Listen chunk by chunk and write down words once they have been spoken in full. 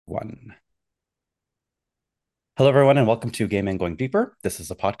One. Hello, everyone, and welcome to Gay Men Going Deeper. This is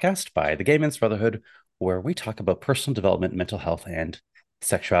a podcast by the Gay Men's Brotherhood where we talk about personal development, mental health, and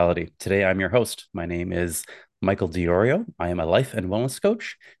sexuality. Today, I'm your host. My name is Michael Diorio. I am a life and wellness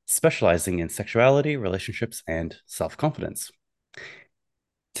coach specializing in sexuality, relationships, and self confidence.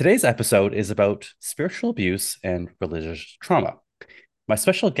 Today's episode is about spiritual abuse and religious trauma. My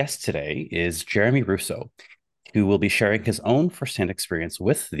special guest today is Jeremy Russo, who will be sharing his own firsthand experience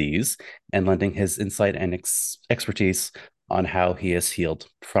with these and lending his insight and expertise on how he has healed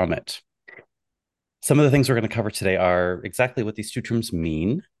from it. Some of the things we're going to cover today are exactly what these two terms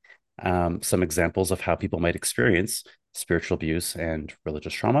mean, some examples of how people might experience spiritual abuse and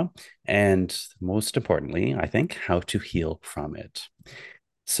religious trauma, and most importantly, I think, how to heal from it.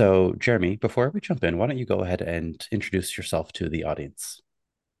 So, Jeremy, before we jump in, why don't you go ahead and introduce yourself to the audience?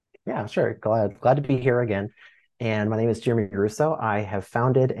 Yeah, sure. Glad to be here again. And my name is Jeremy Russo. I have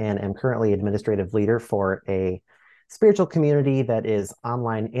founded and am currently administrative leader for a spiritual community that is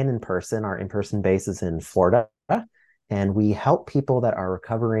online and in person. Our in-person base is in Florida, and we help people that are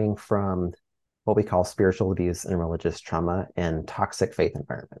recovering from what we call spiritual abuse and religious trauma and toxic faith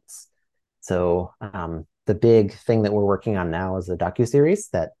environments. The big thing that we're working on now is a docuseries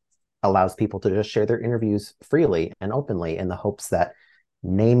that allows people to just share their interviews freely and openly in the hopes that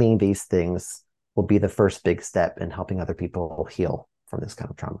naming these things will be the first big step in helping other people heal from this kind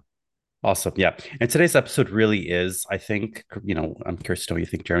of trauma. Awesome. Yeah. And today's episode really is, I think, I'm curious to know what you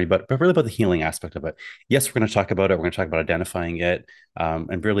think, Jeremy, but really about the healing aspect of it. Yes, we're going to talk about it. We're going to talk about identifying it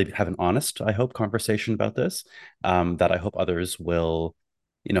and really have an honest, I hope, conversation about this that I hope others will,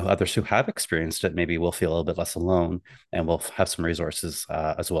 others who have experienced it maybe will feel a little bit less alone, and we'll have some resources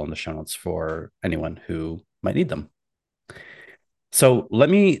as well in the show notes for anyone who might need them. So let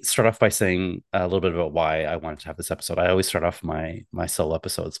me start off by saying a little bit about why I wanted to have this episode. I always start off my solo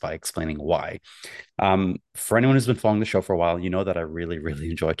episodes by explaining why. For anyone who's been following the show for a while, you know that I really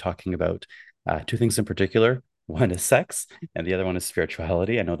enjoy talking about two things in particular. One is sex, and the other one is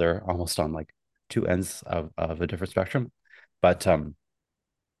spirituality. I know they're almost on like two ends of a different spectrum, but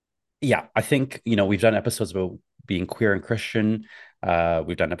yeah, I think we've done episodes about being queer and Christian.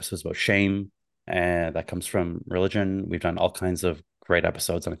 We've done episodes about shame, and that comes from religion. We've done all kinds of great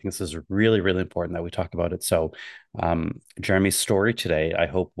episodes, and I think this is really important that we talk about it. So, Jeremy's story today, I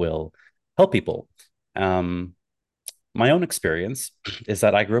hope, will help people. Um, my own experience is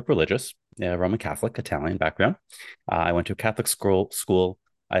that I grew up religious, Roman Catholic, Italian background. I went to a Catholic school.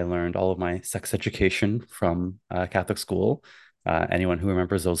 I learned all of my sex education from Catholic school. Anyone who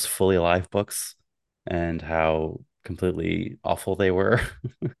remembers those Fully Alive books and how completely awful they were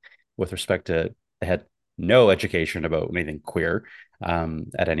with respect to, they had no education about anything queer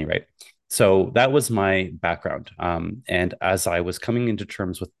at any rate. So that was my background. And as I was coming into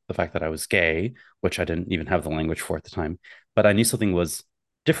terms with the fact that I was gay, which I didn't even have the language for at the time, but I knew something was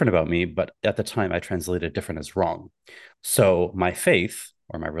different about me. But at the time, I translated different as wrong. So my faith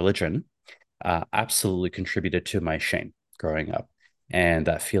or my religion absolutely contributed to my shame growing up and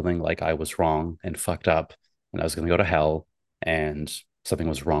that feeling like I was wrong and fucked up and I was going to go to hell and something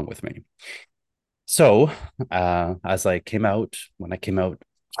was wrong with me. So, as I came out, when I came out,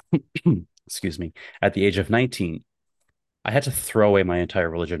 excuse me, at the age of 19, I had to throw away my entire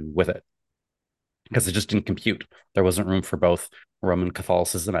religion with it because it just didn't compute. There wasn't room for both Roman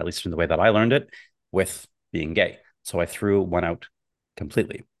Catholicism, at least in the way that I learned it, with being gay. So I threw one out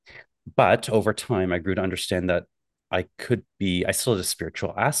completely. But over time, I grew to understand that I still had a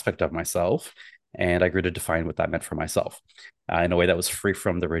spiritual aspect of myself. And I grew to define what that meant for myself in a way that was free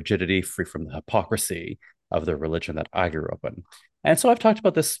from the rigidity, free from the hypocrisy of the religion that I grew up in. And so I've talked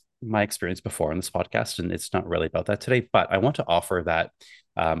about this, my experience before in this podcast, and it's not really about that today, but I want to offer that.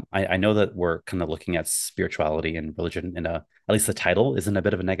 I know that we're kind of looking at spirituality and religion at least the title is in a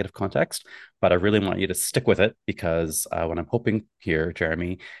bit of a negative context, but I really want you to stick with it because what I'm hoping here,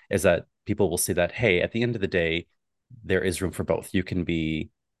 Jeremy, is that people will see that, hey, at the end of the day, there is room for both. You can be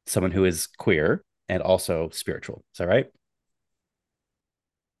someone who is queer and also spiritual. Is that right?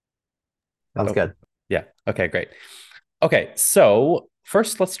 Sounds Oh, good. yeah. Okay, great. Okay, so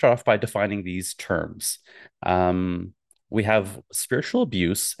first, let's start off by defining these terms. Um, we have spiritual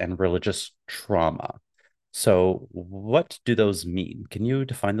abuse and religious trauma. So, what do those mean? Can you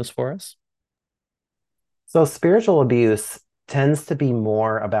define those for us? So, spiritual abuse tends to be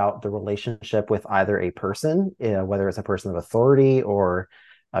more about the relationship with either a person, whether it's a person of authority or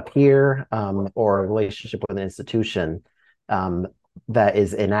a peer, or a relationship with an institution um, that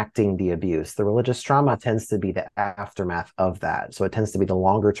is enacting the abuse. The religious trauma tends to be the aftermath of that. So, it tends to be the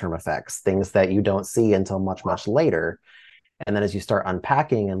longer term effects, things that you don't see until much later. And then as you start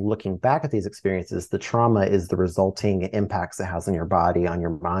unpacking and looking back at these experiences, the trauma is the resulting impacts it has on your body, on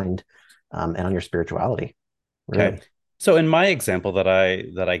your mind, and on your spirituality, Okay. really. So in my example that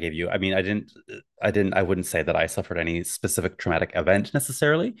I gave you, I mean, I wouldn't say that I suffered any specific traumatic event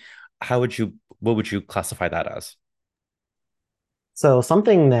necessarily. What would you classify that as? So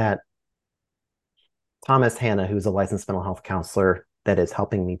something that Thomas Hanna, who's a licensed mental health counselor that is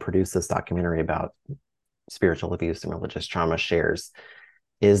helping me produce this documentary about spiritual abuse and religious trauma, shares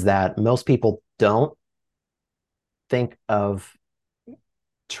is that most people don't think of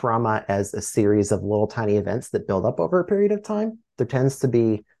trauma as a series of little tiny events that build up over a period of time. There tends to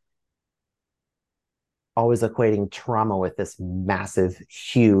be always equating trauma with this massive,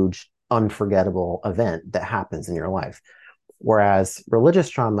 huge, unforgettable event that happens in your life. Whereas religious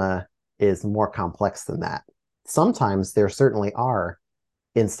trauma is more complex than that. Sometimes there certainly are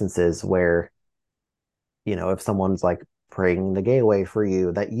instances where, if someone's like praying the gay away for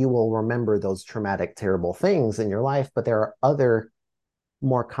you, that you will remember those traumatic, terrible things in your life. But there are other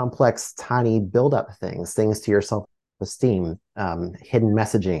more complex, tiny buildup things to your self esteem, hidden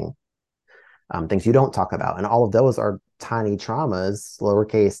messaging, things you don't talk about. And all of those are tiny traumas,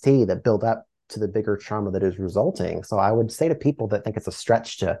 lowercase t, that build up to the bigger trauma that is resulting. So I would say to people that think it's a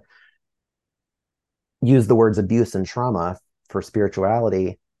stretch to use the words abuse and trauma for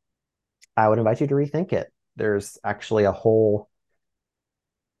spirituality, I would invite you to rethink it. There's actually a whole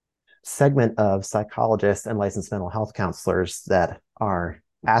segment of psychologists and licensed mental health counselors that are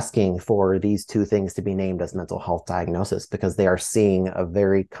asking for these two things to be named as mental health diagnosis because they are seeing a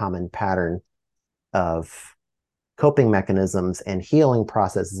very common pattern of coping mechanisms and healing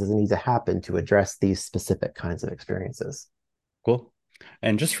processes that need to happen to address these specific kinds of experiences. Cool.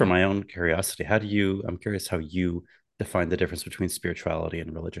 And just for my own curiosity, I'm curious how you define the difference between spirituality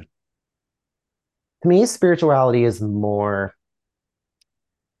and religion. To me, spirituality is more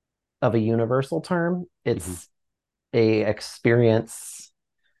of a universal term. Hmm. It's a experience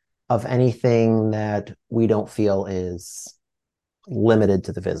of anything that we don't feel is limited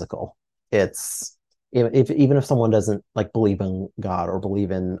to the physical. It's even if someone doesn't like believe in God or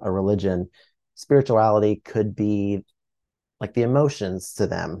believe in a religion, spirituality could be like the emotions to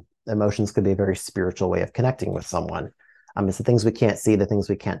them. Emotions could be a very spiritual way of connecting with someone. It's the things we can't see, the things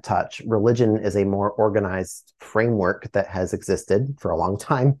we can't touch. Religion is a more organized framework that has existed for a long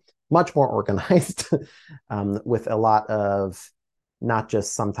time, much more organized, with a lot of not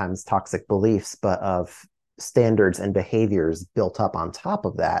just sometimes toxic beliefs, but of standards and behaviors built up on top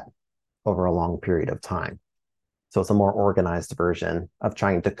of that over a long period of time. So it's a more organized version of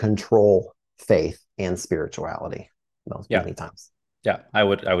trying to control faith and spirituality Yeah. many times. Yeah, I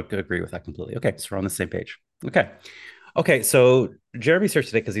would agree with that completely. Okay, so we're on the same page. Okay. Okay, so Jeremy's here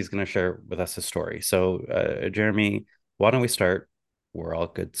today because he's going to share with us his story. So, Jeremy, why don't we start where all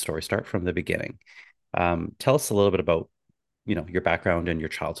good stories start from the beginning? Tell us a little bit about, your background and your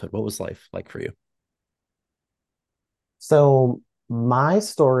childhood. What was life like for you? So my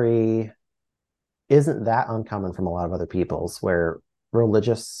story isn't that uncommon from a lot of other people's, where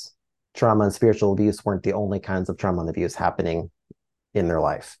religious trauma and spiritual abuse weren't the only kinds of trauma and abuse happening in their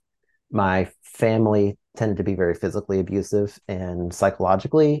life. My family tended to be very physically abusive and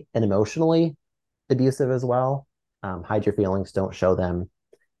psychologically and emotionally abusive as well. Hide your feelings, don't show them.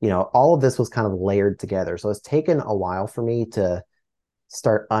 All of this was kind of layered together. So it's taken a while for me to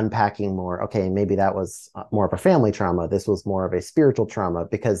start unpacking more. Okay, maybe that was more of a family trauma. This was more of a spiritual trauma,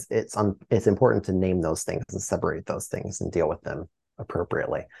 because it's important to name those things and separate those things and deal with them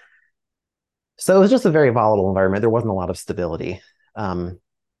appropriately. So it was just a very volatile environment. There wasn't a lot of stability. Um,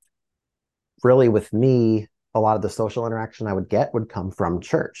 Really, with me, a lot of the social interaction I would get would come from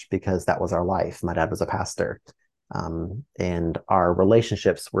church because that was our life. My dad was a pastor. And our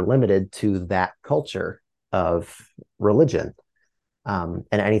relationships were limited to that culture of religion. And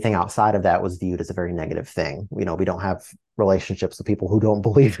anything outside of that was viewed as a very negative thing. We don't have relationships with people who don't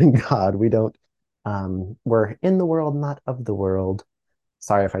believe in God. We don't, we're in the world, not of the world.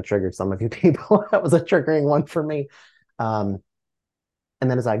 Sorry if I triggered some of you people. That was a triggering one for me. Um, and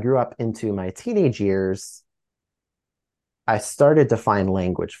then as I grew up into my teenage years, I started to find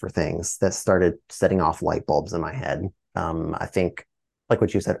language for things that started setting off light bulbs in my head. I think, like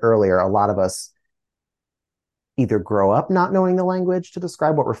what you said earlier, a lot of us either grow up not knowing the language to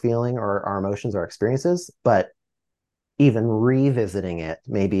describe what we're feeling or our emotions or experiences, but even revisiting it,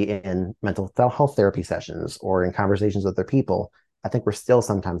 maybe in mental health therapy sessions or in conversations with other people, I think we're still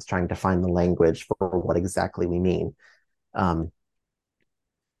sometimes trying to find the language for what exactly we mean. Um,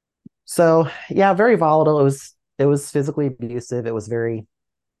 so yeah, very volatile. It was physically abusive. It was very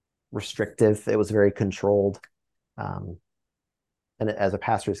restrictive. It was very controlled. Um, and as a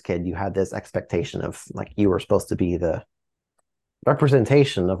pastor's kid, you had this expectation of like you were supposed to be the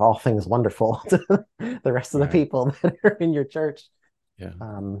representation of all things wonderful to the rest of the Right. people that are in your church. Yeah.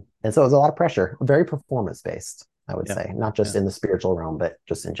 And so it was a lot of pressure, very performance based, I would Yeah. say, not just Yeah. in the spiritual realm, but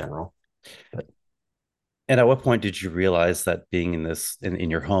just in general. But And at what point did you realize that being in this in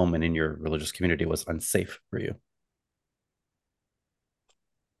your home and in your religious community was unsafe for you?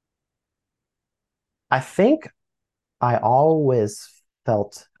 I think I always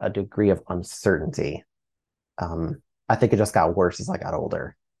felt a degree of uncertainty. I think it just got worse as I got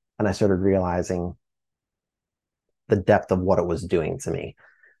older. And I started realizing the depth of what it was doing to me.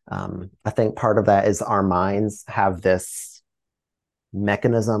 I think part of that is our minds have this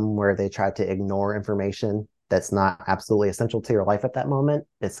mechanism where they try to ignore information that's not absolutely essential to your life at that moment.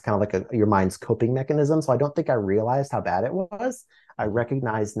 It's kind of like your mind's coping mechanism. So I don't think I realized how bad it was. I Mhm.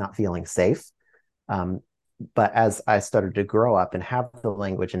 recognized not feeling safe. Um, but as I started to grow up and have the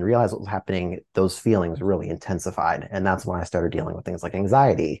language and realize what was happening, those feelings really intensified. And that's when I started dealing with things like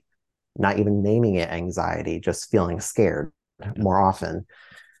anxiety, not even naming it anxiety, just feeling scared Yeah. more often.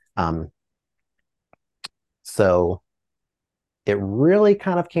 Um, so it really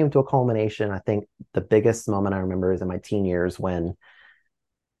kind of came to a culmination. I think the biggest moment I remember is in my teen years when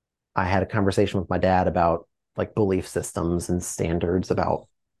I had a conversation with my dad about like belief systems and standards about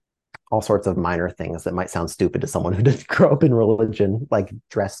all sorts of minor things that might sound stupid to someone who didn't grow up in religion, like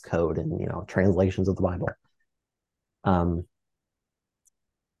dress code and translations of the Bible. Um,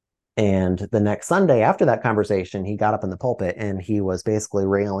 and the next Sunday after that conversation, he got up in the pulpit and he was basically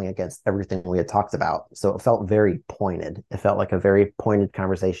railing against everything we had talked about. So it felt very pointed. It felt like a very pointed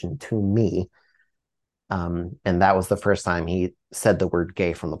conversation to me. And that was the first time he said the word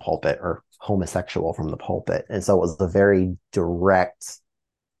gay from the pulpit or homosexual from the pulpit. And so it was a very direct,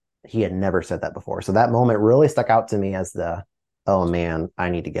 he had never said that before. So that moment really stuck out to me as oh man, I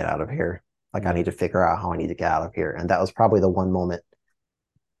need to get out of here. Like I Yeah. need to figure out how I need to get out of here. And that was probably the one moment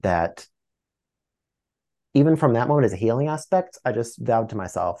that, even from that moment as a healing aspect, I just vowed to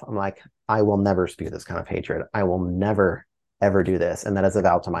myself, I'm like, I will never spew this kind of hatred. I will never, ever do this. And that is a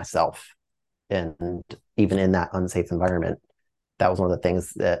vow to myself. And even in that unsafe environment, that was one of the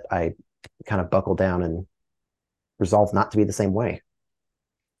things that I kind of buckled down and resolved not to be the same way.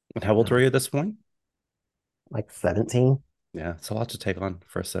 And how old were Um, you at this point? like 17. Yeah, it's a lot to take on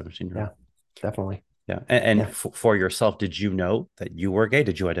for a 17-year-old. Yeah, definitely. Yeah. And Yeah. for yourself, did you know that you were gay?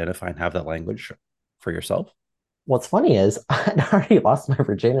 Did you identify and have that language for yourself? What's funny is I already lost my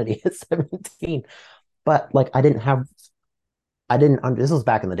virginity at 17, but like I didn't, this was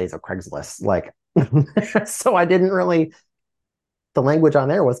back in the days of Craigslist. Like, so I didn't really, the language on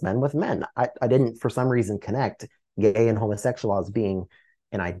there was men with men. I didn't, for some reason, connect gay and homosexual as being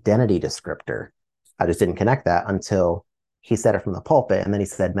an identity descriptor. I just didn't connect that until he said it from the pulpit. And then he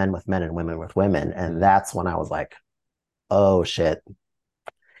said men with men and women with women. And that's when I was like, oh shit.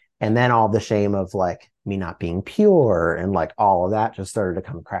 And then all the shame of like me not being pure and like all of that just started to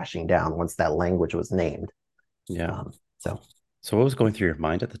come crashing down once that language was named. Yeah. So So what was going through your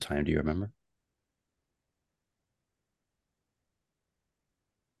mind at the time? Do you remember?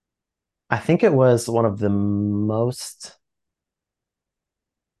 I think it was one of the most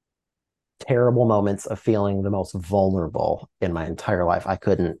terrible moments of feeling the most vulnerable in my entire life. I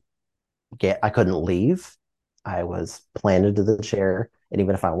couldn't leave. I was planted to the chair. And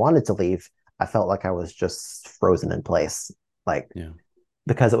even if I wanted to leave, I felt like I was just frozen in place. Like, Yeah.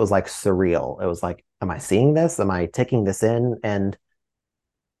 because it was like surreal. It was like, am I seeing this? Am I taking this in? And,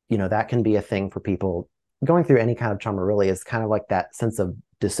 that can be a thing for people going through any kind of trauma, really, is kind of like that sense of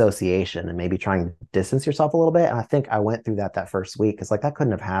dissociation and maybe trying to distance yourself a little bit. And I think I went through that first week. It's like, that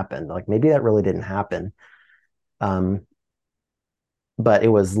couldn't have happened. Like, maybe that really didn't happen. Um, but it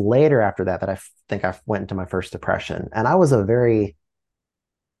was later after that that I think I went into my first depression. And I was a very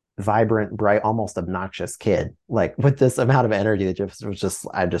vibrant, bright, almost obnoxious kid, like with this amount of energy that just was just,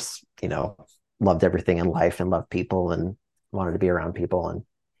 I just, loved everything in life and loved people and wanted to be around people.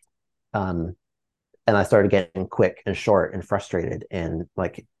 Um, and I started getting quick and short and frustrated and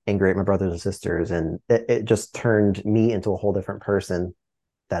like angry at my brothers and sisters. And it just turned me into a whole different person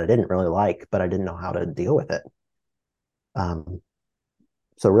that I didn't really like, but I didn't know how to deal with it. Um,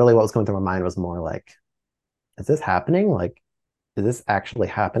 so really what was going through my mind was more like, is this happening? Like, is this actually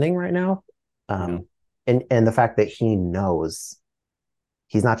happening right now? Yeah. And the fact that he knows,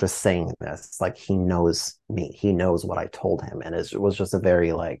 he's not just saying this, like he knows me, he knows what I told him, and it was just a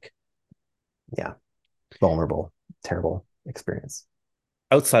very like, yeah, vulnerable, terrible experience.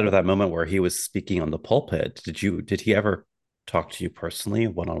 Outside of that moment where he was speaking on the pulpit, did he ever talk to you personally,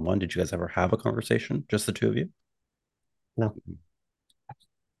 one on one? Did you guys ever have a conversation, just the two of you? No,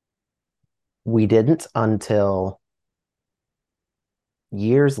 we didn't until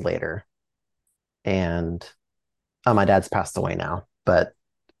years later. And my dad's passed away now, but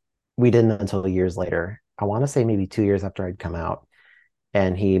we didn't until years later. I want to say maybe 2 years after I'd come out.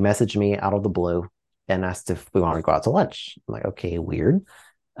 And he messaged me out of the blue and asked if we wanted to go out to lunch. I'm like, okay, weird.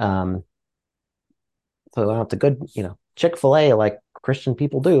 Um, so we went out to good, Chick-fil-A like Christian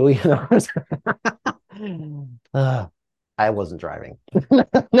people do, I wasn't driving.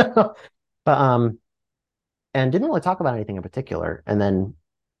 No. But and didn't really talk about anything in particular. And then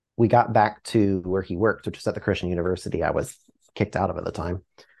we got back to where he worked, which was at the Christian university I was kicked out of at the time.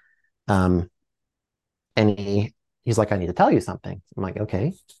 Um, and he's like, I need to tell you something. I'm like,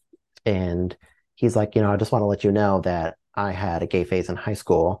 okay. And he's like, I just want to let you know that I had a gay phase in high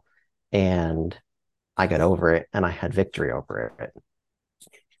school and I got over it and I had victory over it.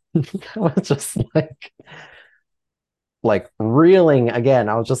 I was just like reeling again.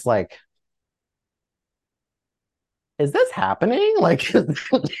 I was just like, is this happening? Like, is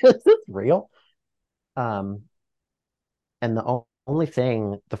this real? Um, and the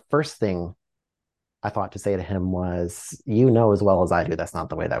first thing I thought to say to him was, as well as I do, that's not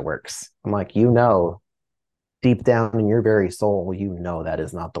the way that works. I'm like, deep down in your very soul, that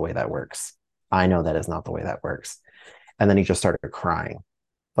is not the way that works. I know that is not the way that works. And then he just started crying.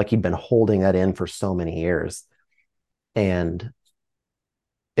 Like he'd been holding that in for so many years. And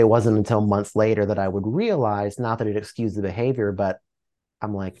it wasn't until months later that I would realize, not that it excused the behavior, but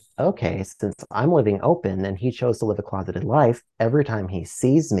I'm like, okay, since I'm living open and he chose to live a closeted life, every time he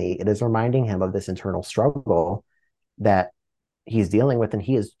sees me, it is reminding him of this internal struggle that he's dealing with and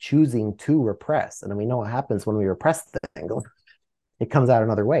he is choosing to repress. And we know what happens when we repress things. It comes out in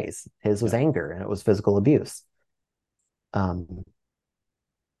other ways. His was Yeah. anger and it was physical abuse. Um,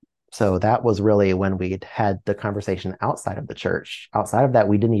 so that was really when we'd had the conversation outside of the church. Outside of that,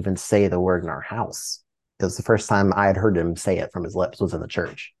 we didn't even say the word in our house. It was the first time I had heard him say it from his lips was in the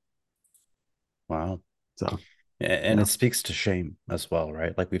church. Wow. So, And yeah, it speaks to shame as well,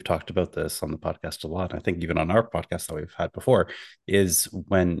 right? Like we've talked about this on the podcast a lot. I think even on our podcast that we've had before, is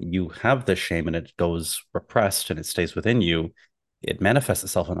when you have this shame and it goes repressed and it stays within you, it manifests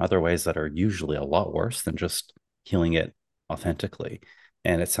itself in other ways that are usually a lot worse than just healing it authentically.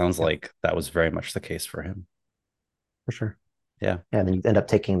 And it sounds yeah, like that was very much the case for him. for sure. Yeah. And then you end up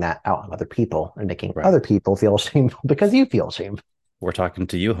taking that out on other people and making Right. other people feel shameful because you feel shame. We're talking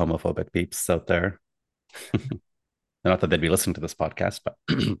to you, homophobic peeps out there. Not that they'd be listening to this podcast, but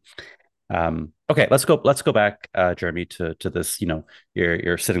okay, let's go back, Jeremy, to this.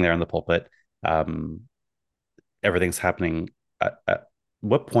 You're sitting there in the pulpit. Um, everything's happening. At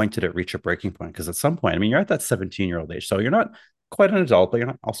what point did it reach a breaking point? Because at some point, I mean, you're at that 17-year-old age, so you're not quite an adult, but you're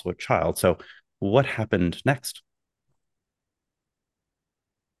not also a child. So what happened next?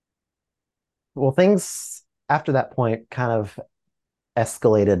 Well, things after that point kind of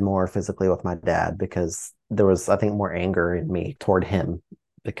escalated more physically with my dad because there was, I think, more anger in me toward him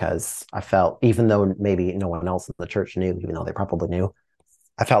because I felt, even though maybe no one else in the church knew, even though they probably knew,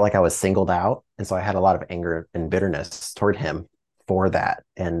 I felt like I was singled out. And so I had a lot of anger and bitterness toward him for that.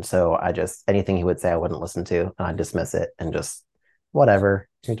 And so anything he would say, I wouldn't listen to and I dismiss it and just whatever.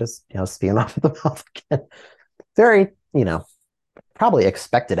 You just, spewing off of the mouth again. Very, probably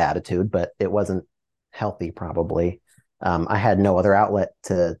expected attitude, but it wasn't healthy, probably. I had no other outlet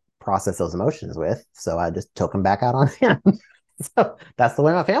to process those emotions with, so I just took them back out on him. So that's the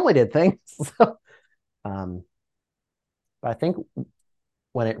way my family did things. So, um, but I think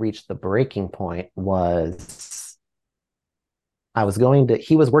when it reached the breaking point was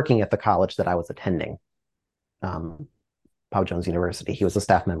he was working at the college that I was attending, um, Paul Jones University. He was a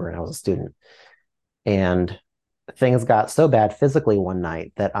staff member and I was a student. And things got so bad physically one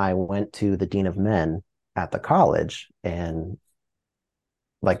night that I went to the dean of men at the college and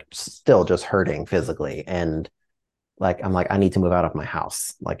like still just hurting physically. And like, I'm like, I need to move out of my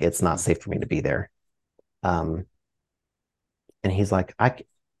house. Like, it's not safe for me to be there. Um, and he's like,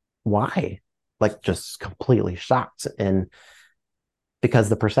 why? Like, just completely shocked. And because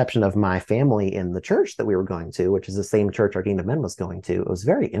the perception of my family in the church that we were going to, which is the same church our dean of men was going to, it was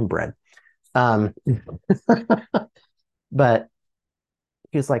very inbred. Um, but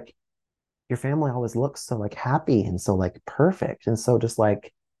he was like, your family always looks so like happy and so like perfect and so just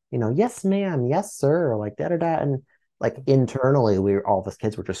like, yes ma'am, yes sir, or like da da da. And like internally all of us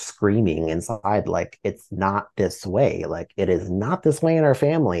kids were just screaming inside like, it's not this way, like it is not this way in our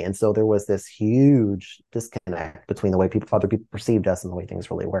family. And so there was this huge disconnect between the way other people perceived us and the way things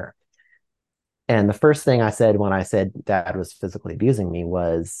really were. And the first thing I said when I said dad was physically abusing me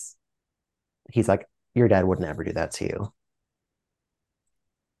was, he's like, your dad would never do that to you.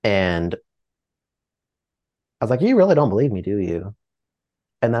 And I was like, you really don't believe me, do you?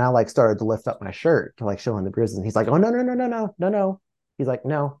 And then I like started to lift up my shirt to like show him the bruises. And he's like, oh, no, no, no, no, no, no, no. He's like,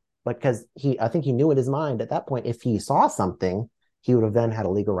 no. Like, because I think he knew in his mind at that point, if he saw something, he would have then had a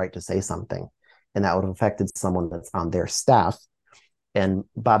legal right to say something. And that would have affected someone that's on their staff. And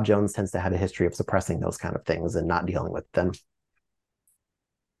Bob Jones tends to have a history of suppressing those kind of things and not dealing with them.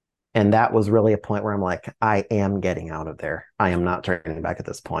 And that was really a point where I'm like, I am getting out of there. I am not turning back at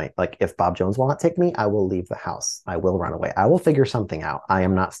this point. Like, if Bob Jones will not take me, I will leave the house. I will run away. I will figure something out. I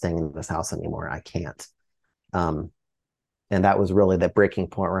am not staying in this house anymore. I can't. Um, and that was really the breaking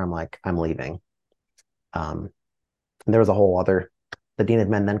point where I'm like, I'm leaving. And there was a whole other, the dean of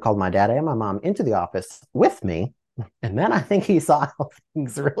men then called my dad and my mom into the office with me. And then I think he saw how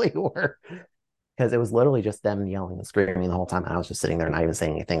things really were, because it was literally just them yelling and screaming the whole time. And I was just sitting there not even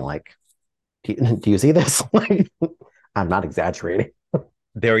saying anything like, do you see this? Like, I'm not exaggerating.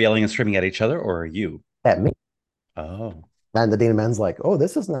 They were yelling and screaming at each other, or you? At me. Oh, And the dean of men's like, oh,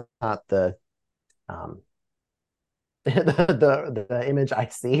 this is not the um the image I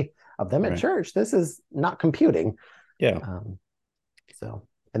see of them at right. church. This is not computing. Yeah. Um, so,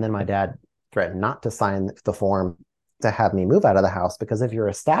 and then my dad threatened not to sign the form to have me move out of the house, because if you're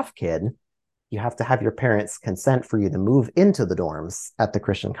a staff kid, you have to have your parents' consent for you to move into the dorms at the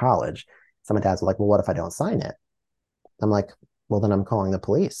Christian college. So my dad's like, well, what if I don't sign it? I'm like, well, then I'm calling the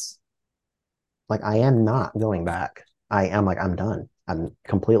police. Like, I am not going back. I am like, I'm done. I'm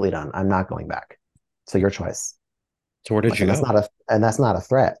completely done. I'm not going back. So your choice. So where did Like, you go? and that's not a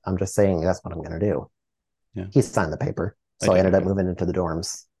threat. I'm just saying that's what I'm going to do. Yeah, He signed the paper. I So I did. ended up Okay. moving into the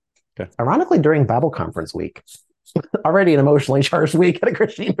dorms. Okay. Ironically, during Bible conference week, already an emotionally charged week at a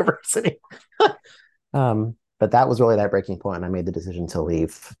Christian university. But that was really that breaking point. And I made the decision to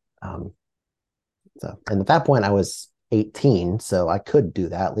leave. Um, and at that point, I was 18, so I could do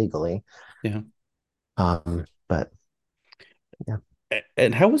that legally. Yeah. But yeah.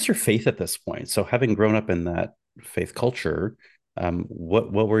 And how was your faith at this point? So, having grown up in that faith culture,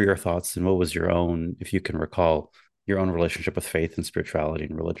 what were your thoughts, and what was your own, if you can recall, your own relationship with faith and spirituality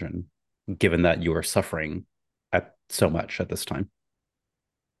and religion, given that you were suffering at so much at this time?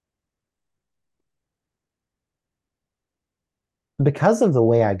 Because of the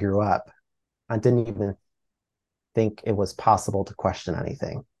way I grew up, I didn't even think it was possible to question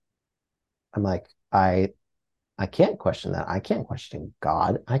anything. I'm like, I can't question that. I can't question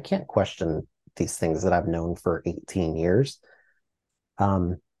God. I can't question these things that I've known for 18 years.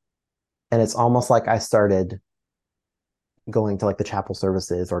 Um, and it's almost like I started going to like the chapel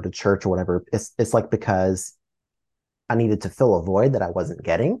services or to church or whatever. It's like because I needed to fill a void that I wasn't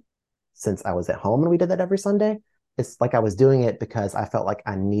getting since I was at home and we did that every Sunday. It's like I was doing it because I felt like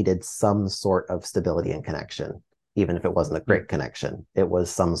I needed some sort of stability and connection, even if it wasn't a Mm. great connection. It was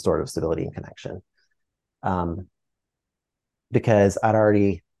some sort of stability and connection. Um, because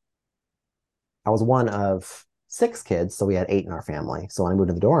I was one of six kids, so we had eight in our family. So when I moved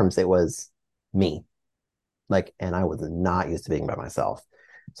to the dorms, it was me, like, and I was not used to being by myself.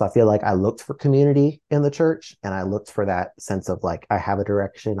 So I feel like I looked for community in the church, and I looked for that sense of like, I have a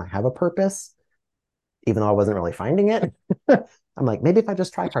direction, I have a purpose, even though I wasn't really finding it. I'm like, maybe if I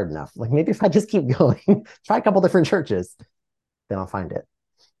just try hard enough, like maybe if I just keep going, try a couple different churches, then I'll find it.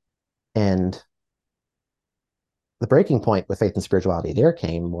 And the breaking point with faith and spirituality there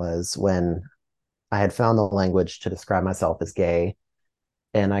came was when I had found the language to describe myself as gay,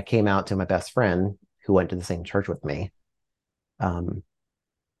 and I came out to my best friend who went to the same church with me. Um,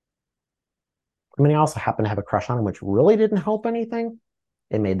 I mean, I also happened to have a crush on him, which really didn't help anything.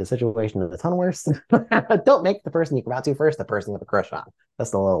 It made the situation a ton worse. Don't make the person you come out to first the person you have a crush on.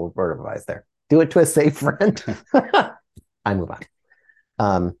 That's the little word of advice there. Do it to a safe friend. I move on.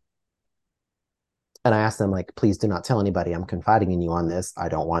 Um, and I asked them, like, please do not tell anybody. I'm confiding in you on this. I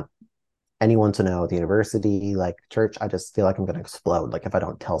don't want anyone to know, the university, like church. I just feel like I'm going to explode. Like if I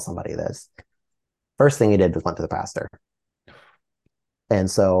don't tell somebody this. First thing he did was went to the pastor. And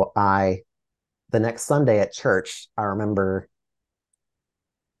so the next Sunday at church, I remember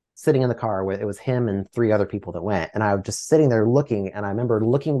sitting in the car with, it was him and three other people that went. And I was just sitting there looking, and I remember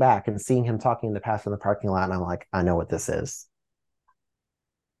looking back and seeing him talking to the pastor in the parking lot. And I'm like, I know what this is.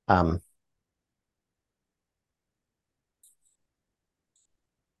 Um,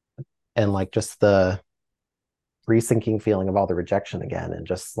 and like just the resinking feeling of all the rejection again, and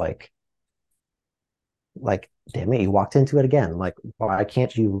just like, damn it, you walked into it again. Like, why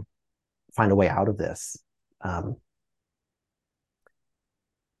can't you find a way out of this? Um,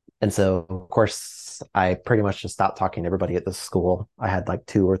 And so, of course, I pretty much just stopped talking to everybody at the school. I had like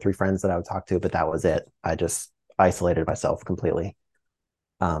two or three friends that I would talk to, but that was it. I just isolated myself completely.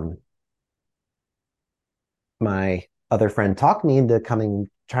 Um, my other friend talked me into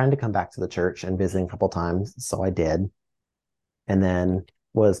trying to come back to the church and visiting a couple times. So I did. And then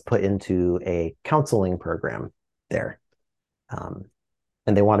was put into a counseling program there. Um,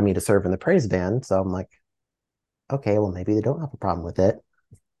 and they wanted me to serve in the praise band. So I'm like, okay, well, maybe they don't have a problem with it.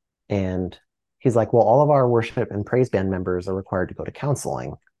 And he's like, well, all of our worship and praise band members are required to go to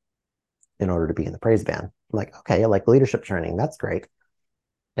counseling in order to be in the praise band. I'm like, okay, like leadership training, that's great.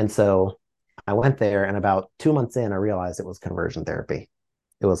 And so I went there, and about 2 months in, I realized it was conversion therapy.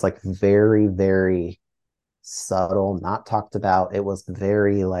 It was like very, very subtle, not talked about. It was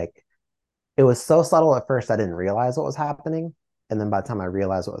very like, it was so subtle at first, I didn't realize what was happening. And then by the time I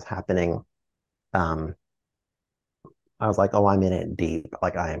realized what was happening, um, I was like, oh, I'm in it deep.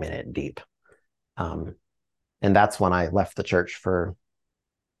 Like I am in it deep. Um, and that's when I left the church for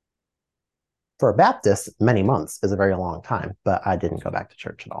a Baptist. Many months is a very long time, but I didn't go back to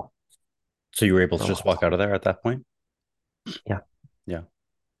church at all So you were able for to a just long walk out time. of there at that point? Yeah. Yeah.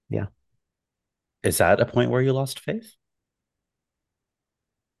 Yeah. Is that a point where you lost faith?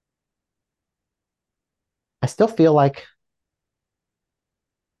 I still feel like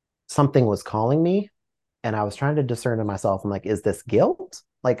something was calling me, and I was trying to discern in myself. I'm like, is this guilt?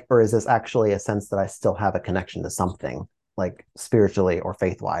 Like, or is this actually a sense that I still have a connection to something, like spiritually or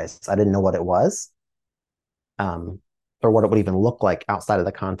faith wise? I didn't know what it was, um, or what it would even look like outside of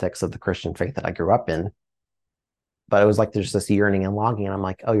the context of the Christian faith that I grew up in. But it was like there's this yearning and longing, and I'm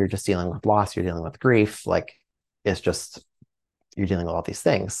like, oh, you're just dealing with loss, you're dealing with grief, like it's just you're dealing with all these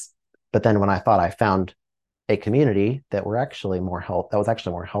things. But then when I thought I found a community that was actually more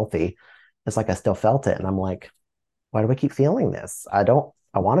healthy, it's like I still felt it, and I'm like, why do I keep feeling this? I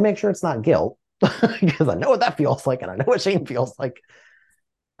want to make sure it's not guilt because I know what that feels like, and I know what shame feels like.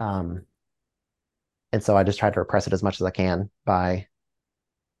 Um, and so I just try to repress it as much as I can by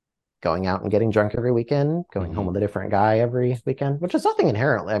going out and getting drunk every weekend, going home Mm-hmm. with a different guy every weekend, which is nothing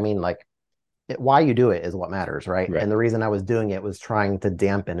inherently. I mean, like why you do it is what matters, right? Right. And the reason I was doing it was trying to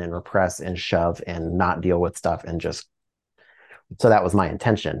dampen and repress and shove and not deal with stuff and just so that was my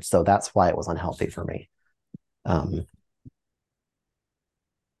intention. So that's why it was unhealthy for me. Um,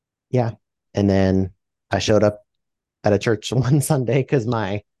 yeah. And then I showed up at a church one Sunday because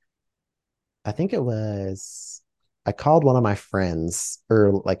I think it was, I called one of my friends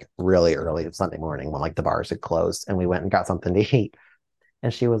like really early Sunday morning when like the bars had closed, and we went and got something to eat.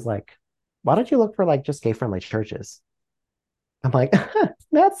 And she was like, why don't you look for like just gay friendly churches? I'm like,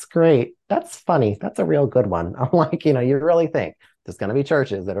 that's great. That's funny. That's a real good one. I'm like, you really think there's going to be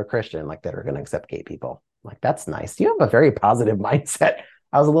churches that are Christian, like that are going to accept gay people. I'm like, that's nice. You have a very positive mindset.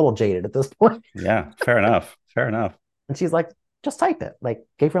 I was a little jaded at this point. Yeah. Fair enough. Fair enough. And she's like, just type it, like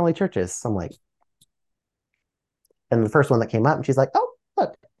gay friendly churches. So I'm like, and the first one that came up, and she's like, oh,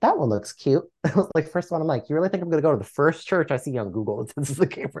 look, that one looks cute. I was like, first one, I'm like, you really think I'm going to go to the first church I see on Google? This is the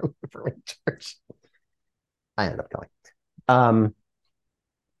gay friendly church. I ended up going. Um,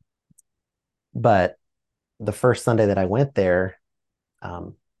 but the first Sunday that I went there,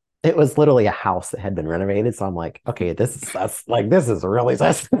 um, it was literally a house that had been renovated. So I'm like, okay, this is really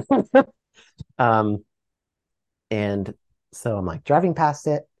sus. um, and so I'm like driving past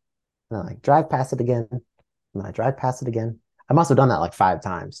it, and I like drive past it again, and then I drive past it again. I must have done that like 5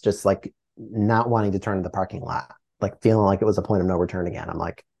 times, just like not wanting to turn to the parking lot, like feeling like it was a point of no return again. I'm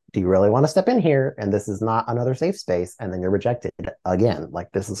like, do you really want to step in here? And this is not another safe space, and then you're rejected again. Like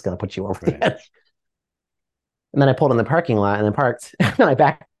this is going to put you over the Right. edge. And then I pulled in the parking lot and then parked, and then I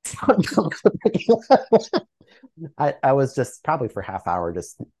backed I was just probably for half hour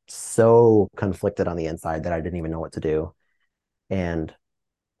just so conflicted on the inside that I didn't even know what to do. And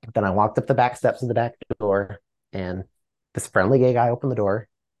then I walked up the back steps of the back door, and this friendly gay guy opened the door,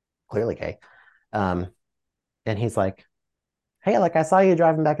 clearly gay. Um, and he's like, hey, like I saw you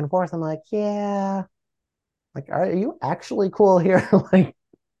driving back and forth. I'm like, yeah. Like, are you actually cool here? Like,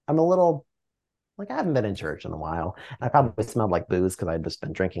 I'm a little like I haven't been in church in a while. I probably smelled like booze because I'd just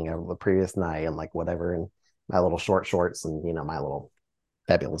been drinking over the previous night and like whatever, and my little short shorts and my little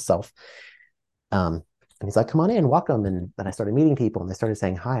fabulous self. And he's like, "Come on in, welcome." And then I started meeting people, and they started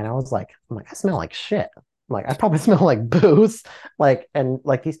saying hi, and I'm like, I smell like shit. I'm like, I probably smell like booze. Like, and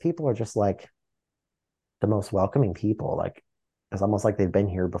like these people are just like the most welcoming people. Like, it's almost like they've been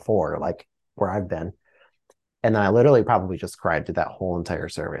here before, like where I've been. And then I literally probably just cried through that whole entire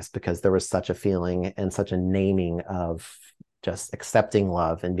service because there was such a feeling and such a naming of just accepting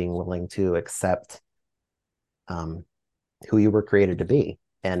love and being willing to accept um, who you were created to be.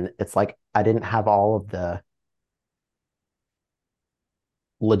 And it's like I didn't have all of the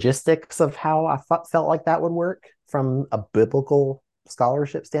logistics of how I felt like that would work from a biblical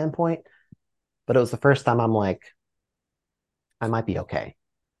scholarship standpoint. but it was the first time I'm like, I might be okay.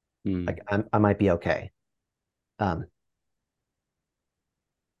 Mm. I might be okay. Um,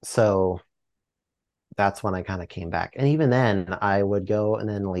 so that's when I kind of came back. And even then, I would go and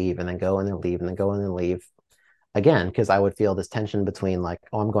then leave, and then go and then leave, and then go and then leave again, because I would feel this tension between like,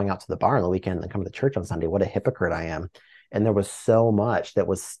 oh, I'm going out to the bar on the weekend and come to church on Sunday. What a hypocrite I am. And there was so much that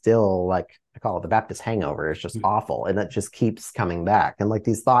was still like, I call it the Baptist hangover. It's just awful. And it just keeps coming back. And like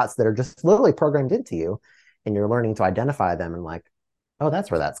these thoughts that are just literally programmed into you, and you're learning to identify them and like, oh, that's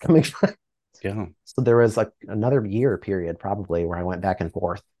where that's coming from. Yeah. So there was like another year period probably where I went back and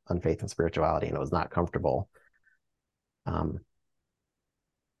forth on faith and spirituality, and it was not comfortable. Um,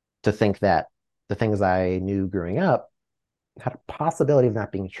 to think that the things I knew growing up had a possibility of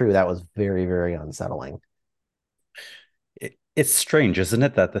not being true, that was very, very unsettling. It's strange, isn't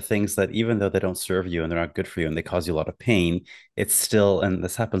it, that the things that even though they don't serve you and they're not good for you and they cause you a lot of pain, it's still, and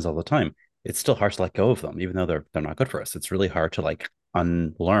this happens all the time, it's still hard to let go of them, even though they're not good for us. It's really hard to like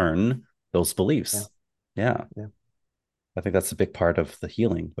unlearn those Yeah. beliefs. Yeah. Yeah. I think that's a big part of the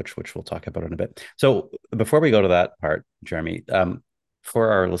healing, which we'll talk about in a bit. So before we go to that part, Jeremy,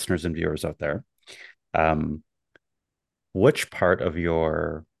 for our listeners and viewers out there, um, which part of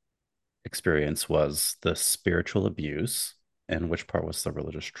your experience was the spiritual abuse and which part was the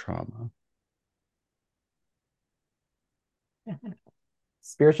religious trauma?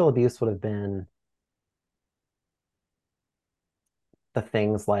 Spiritual abuse would have been the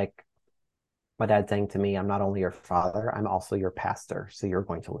things like my dad saying to me, I'm not only your father, I'm also your pastor. So you're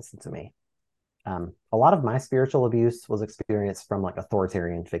going to listen to me. A lot of my spiritual abuse was experienced from like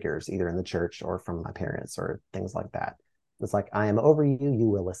authoritarian figures, either in the church or from my parents or things like that. It's like, I am over you, you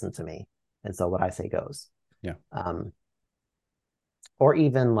will listen to me. And so what I say goes. Yeah. Um, or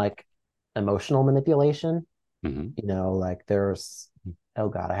even like emotional manipulation. Mm-hmm. Like there's, oh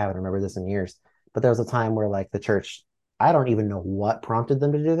God, I haven't remembered this in years, but there was a time where like the church, I don't even know what prompted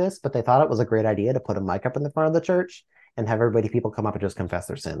them to do this, but they thought it was a great idea to put a mic up in the front of the church and have people come up and just confess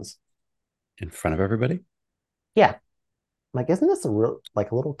their sins. In front of everybody? Yeah. Like, isn't this a real,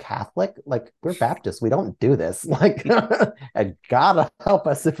 like a little Catholic? Like, we're Baptists. We don't do this. Like, and gotta help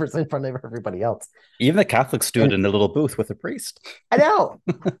us if it's in front of everybody else. Even the Catholics do it And in a little booth with a priest. I know.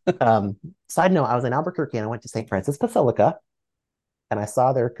 Side note, I was in Albuquerque and I went to St. Francis Basilica and I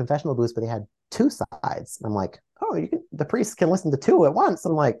saw their confessional booths, but they had two sides. And I'm like, oh, the priest can listen to two at once.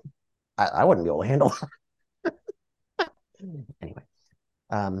 I'm like, I wouldn't be able to handle it. Anyway.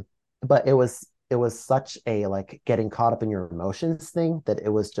 Um, but it was such a like getting caught up in your emotions thing that it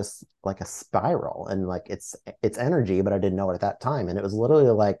was just like a spiral, and like it's energy, but I didn't know it at that time. And it was literally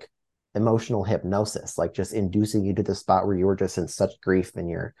like emotional hypnosis, like just inducing you to the spot where you were just in such grief and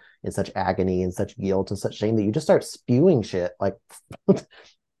you're in such agony and such guilt and such shame that you just start spewing shit like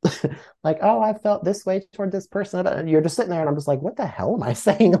like, oh, I felt this way toward this person. And you're just sitting there and I'm just like, what the hell am I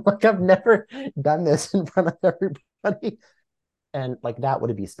saying? Like, I've never done this in front of everybody. And like that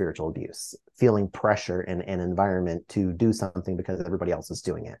would be spiritual abuse, feeling pressure in an environment to do something because everybody else is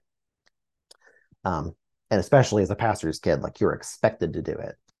doing it. Um, and especially as a pastor's kid, like you're expected to do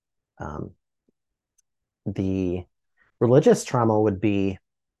it. Um, the religious trauma would be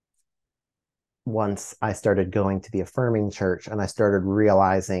once I started going to the affirming church and I started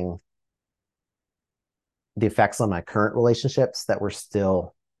realizing the effects on my current relationships that were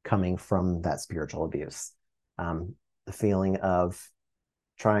still coming from that spiritual abuse. The feeling of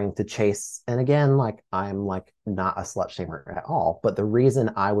trying to chase, and again, like I'm like not a slut shamer at all, but the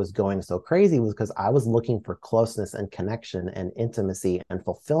reason I was going so crazy was because I was looking for closeness and connection and intimacy and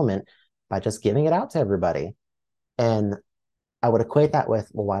fulfillment by just giving it out to everybody. And I would equate that with,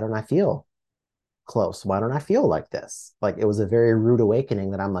 well, why don't I feel close? Why don't I feel like this? Like it was a very rude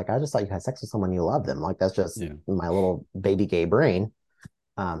awakening that I'm like, I just thought you had sex with someone you love them. Like that's just Yeah. my little baby gay brain.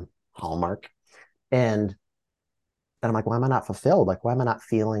 Hallmark. And I'm like, why am I not fulfilled? Like, why am I not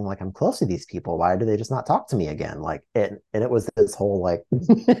feeling like I'm close to these people? Why do they just not talk to me again? Like it, and it was this whole like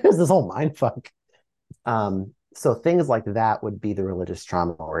it was this whole mind fuck. So things like that would be the religious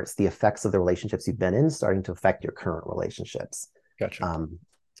trauma, where it's the effects of the relationships you've been in starting to affect your current relationships. Gotcha. Um,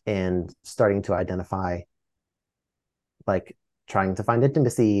 and starting to identify like trying to find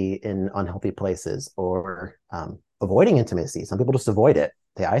intimacy in unhealthy places, or avoiding intimacy. Some people just avoid it.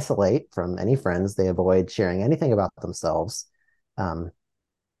 They isolate from any friends. They avoid sharing anything about themselves. Um,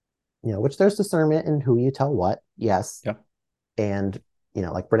 which there's discernment in who you tell what, yes. Yeah. And,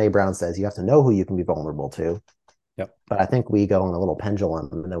 like Brene Brown says, you have to know who you can be vulnerable to. Yep. But I think we go on a little pendulum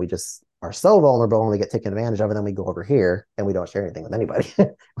and then we just are so vulnerable and we get taken advantage of, and then we go over here and we don't share anything with anybody,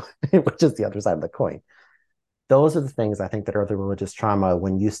 which is the other side of the coin. those are the things I think that are the religious trauma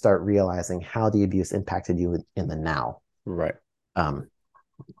when you start realizing how the abuse impacted you in the now. Right. Um,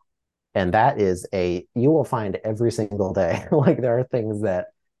 and that is you will find every single day. Like there are things that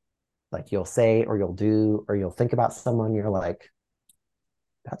like you'll say or you'll do or you'll think about someone, you're like,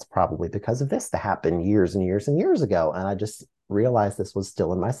 that's probably because of this that happened years and years and years ago. And I just realized this was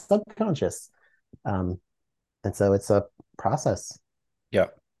still in my subconscious. Um, and so it's a process Yeah.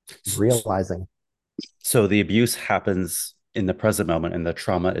 realizing. So the abuse happens in the present moment, and the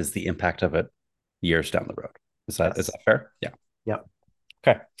trauma is the impact of it years down the road. Is Yes. that fair? Yeah. Yep.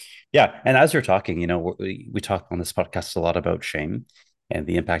 Okay. Yeah. And as you're talking, we talk on this podcast a lot about shame and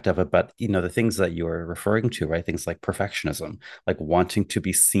the impact of it. But, the things that you're referring to, right? Things like perfectionism, like wanting to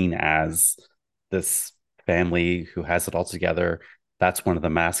be seen as this family who has it all together. That's one of the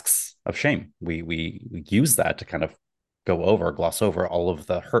masks of shame. We use that to kind of gloss over all of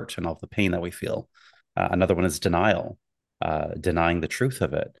the hurt and all of the pain that we feel. Another one is denial, denying the truth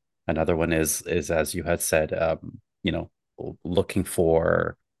of it. Another one is as you had said, looking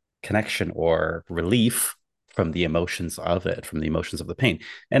for connection or relief from the emotions of it, from the emotions of the pain.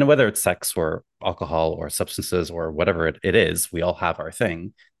 And whether it's sex or alcohol or substances or whatever it is, we all have our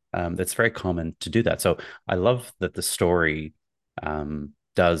thing. It's very common to do that. So I love that the story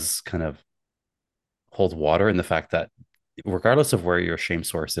does kind of hold water in the fact that regardless of where your shame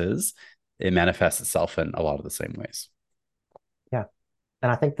source is, it manifests itself in a lot of the same ways. Yeah.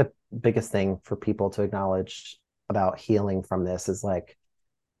 And I think the biggest thing for people to acknowledge about healing from this is like,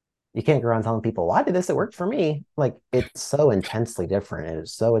 you can't go around telling people, why did this? It worked for me. Like it's so intensely different. It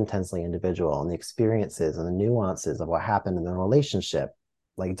is so intensely individual and the experiences and the nuances of what happened in the relationship,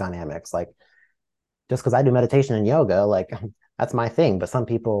 like dynamics, like just because I do meditation and yoga, like that's my thing. But some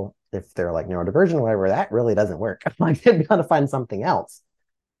people, if they're like neurodivergent or whatever, that really doesn't work. Like they've got to find something else.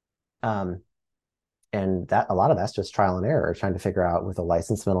 Um, and that a lot of that's just trial and error, trying to figure out with a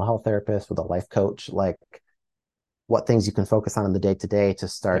licensed mental health therapist, with a life coach, like what things you can focus on in the day to day to Yeah.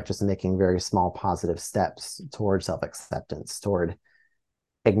 start just making very small positive steps toward self acceptance, toward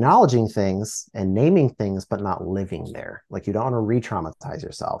acknowledging things and naming things, but not living there. Like you don't want to re traumatize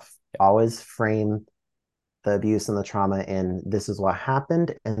yourself. Always frame the abuse and the trauma in this is what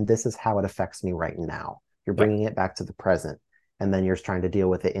happened and this is how it affects me right now. You're Yeah. bringing it back to the present and then you're trying to deal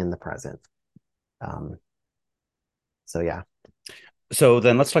with it in the present. Um, so yeah. So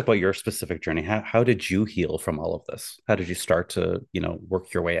then let's talk about your specific journey. How did you heal from all of this? How did you start to,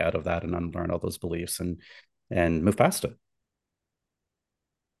 work your way out of that and unlearn all those beliefs and move past it?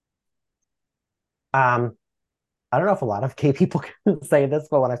 Um, I don't know if a lot of gay people can say this,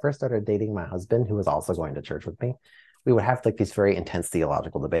 but when I first started dating my husband, who was also going to church with me, we would have like these very intense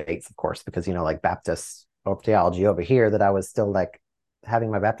theological debates, of course, because like Baptist or theology over here, that I was still like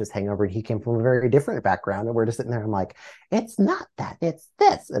having my Baptist hangover, and he came from a very different background, and we're just sitting there. I'm like, it's not that, it's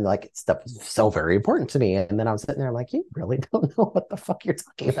this, and like stuff is so very important to me. And then I was sitting there, I'm like, you really don't know what the fuck you're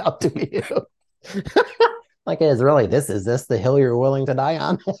talking about, do you? Like, it is really this? Is this the hill you're willing to die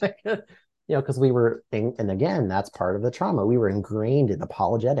on? Because we were, and again, that's part of the trauma. We were ingrained in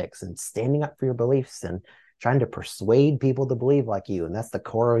apologetics and standing up for your beliefs and trying to persuade people to believe like you. And that's the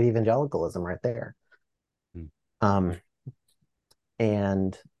core of evangelicalism right there. Mm. Um,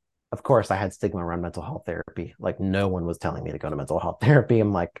 and of course, I had stigma around mental health therapy. Like, no one was telling me to go to mental health therapy.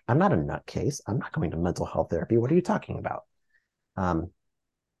 I'm like, I'm not a nutcase. I'm not going to mental health therapy. What are you talking about? Um,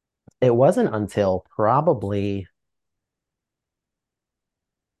 it wasn't until probably,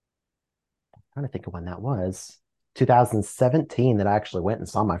 I'm trying to think of when that was, 2017, that I actually went and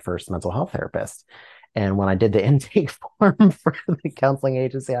saw my first mental health therapist. And when I did the intake form for the counseling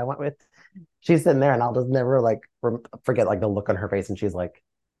agency I went with, she's sitting there and I'll just never like forget like the look on her face. And she's like,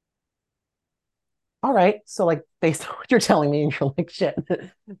 all right. So like based on what you're telling me, and you're like, shit.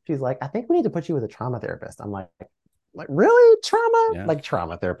 She's like, I think we need to put you with a trauma therapist. I'm like really trauma? Yeah. Like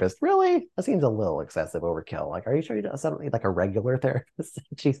trauma therapist? Really? That seems a little excessive overkill. Like, are you sure you don't suddenly like a regular therapist?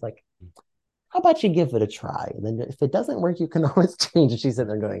 She's like, how about you give it a try? And then if it doesn't work, you can always change. And she's sitting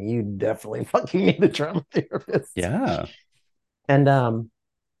there going, you definitely fucking need a trauma therapist. Yeah. And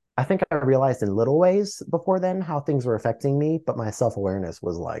I think I realized in little ways before then how things were affecting me, but my self-awareness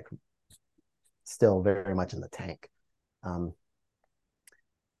was like still very much in the tank. Um,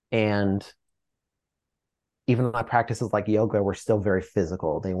 and even my practices like yoga were still very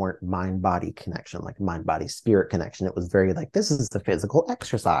physical. They weren't mind body connection, like mind body spirit connection. It was very like, this is the physical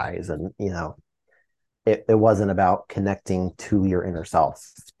exercise. And, it wasn't about connecting to your inner self.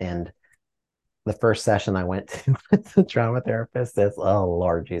 And the first session I went to with the trauma therapist is, oh,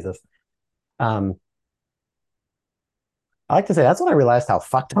 Lord Jesus. Um, I like to say that's when I realized how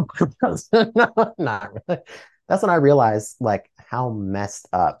fucked up I was. No, not really. that's when I realized like how messed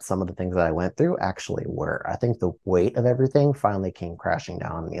up some of the things that I went through actually were. I think the weight of everything finally came crashing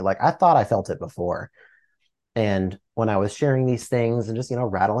down on me. Like I thought I felt it before. And when I was sharing these things and just,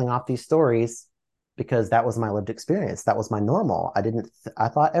 rattling off these stories, because that was my lived experience, that was my normal. I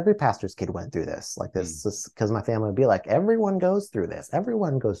thought every pastor's kid went through this, like Mm. this, because my family would be like, everyone goes through this.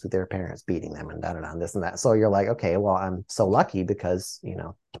 Everyone goes through their parents beating them and da da da, this and that. So you're like, okay, well, I'm so lucky because,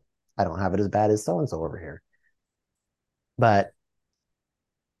 I don't have it as bad as so and so over here. But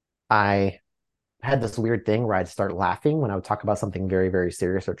I had this weird thing where I'd start laughing when I would talk about something very, very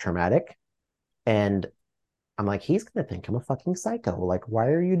serious or traumatic. And I'm like, he's going to think I'm a fucking psycho. Like, why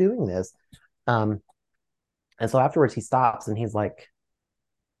are you doing this? Um, and so afterwards, he stops and he's like,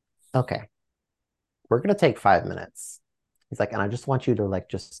 okay, we're going to take 5 minutes. He's like, and I just want you to like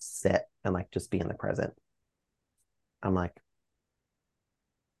just sit and like just be in the present. I'm like,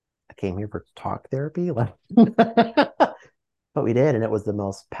 I came here for talk therapy. Like, but we did. And it was the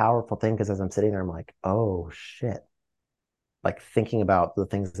most powerful thing because as I'm sitting there, I'm like, oh shit. Like thinking about the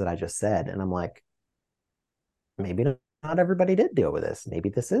things that I just said. And I'm like, maybe not everybody did deal with this. Maybe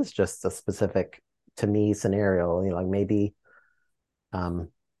this is just a specific to me scenario. Like um,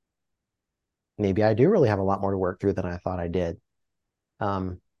 maybe I do really have a lot more to work through than I thought I did.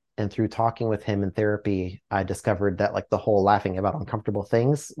 Um, and through talking with him in therapy, I discovered that like the whole laughing about uncomfortable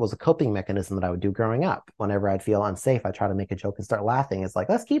things was a coping mechanism that I would do growing up. Whenever I'd feel unsafe, I try to make a joke and start laughing. It's like,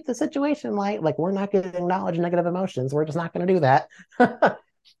 let's keep the situation light. Like we're not going to acknowledge negative emotions. We're just not going to do that.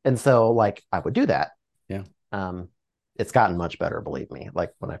 And so like I would do that. Yeah. Um, it's gotten much better, believe me.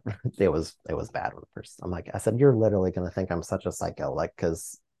 Like when I it was bad when first. I'm like, I said, you're literally gonna think I'm such a psycho, like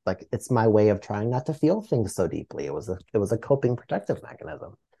because like it's my way of trying not to feel things so deeply. It was a coping protective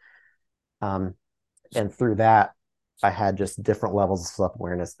mechanism. Um, and through that, I had just different levels of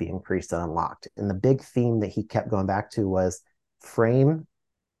self-awareness be increased and unlocked. And the big theme that he kept going back to was frame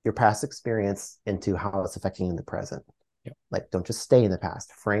your past experience into how it's affecting you in the present. Yep. Like, don't just stay in the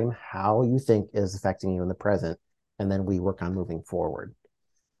past. Frame how you think is affecting you in the present, and then we work on moving forward.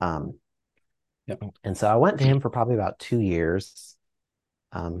 Um, Yep. and so I went to him for probably about 2 years.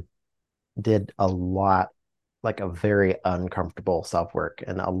 Um, did a lot, like a very uncomfortable self work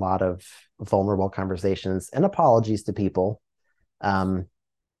and a lot of vulnerable conversations and apologies to people. Um,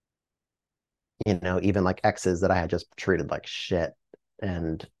 even like exes that I had just treated like shit,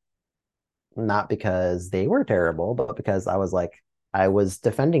 and not because they were terrible, but because I was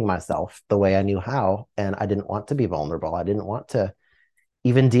defending myself the way I knew how, and I didn't want to be vulnerable. I didn't want to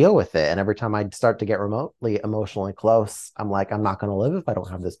even deal with it. And every time I'd start to get remotely emotionally close, I'm like, I'm not going to live if I don't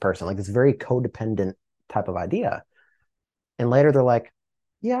have this person. Like this very codependent type of idea. And later they're like,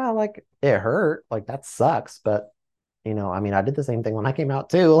 yeah, like it hurt. Like that sucks. But, I mean, I did the same thing when I came out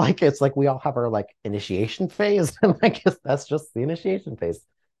too. Like it's like we all have our like initiation phase. And I guess that's just the initiation phase.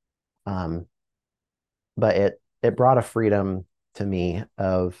 Um, but it brought a freedom to me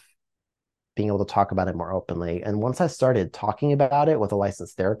of being able to talk about it more openly. And once I started talking about it with a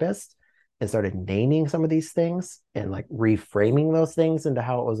licensed therapist and started naming some of these things and like reframing those things into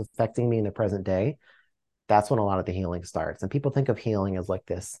how it was affecting me in the present day, that's when a lot of the healing starts. And people think of healing as like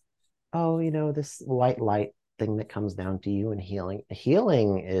this, oh, this light thing that comes down to you. And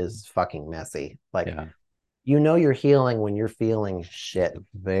healing is fucking messy. Like, Yeah. you're healing when you're feeling shit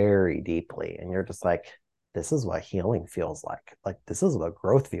very deeply and you're just like, this is what healing feels like this is what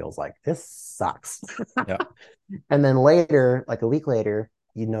growth feels like, this sucks. Yeah. And then later, like a week later,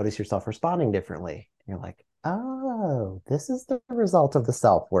 you notice yourself responding differently. You're like, oh, this is the result of the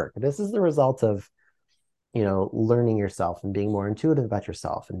self work, this is the result of learning yourself and being more intuitive about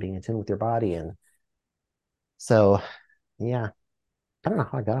yourself and being in tune with your body. And so yeah, I don't know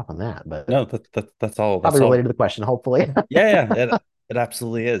how I got off on that, but No, that's all. That's probably related all. to the question, hopefully. Yeah, yeah, it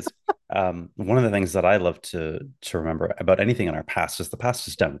absolutely is. One of the things that I love to remember about anything in our past is the past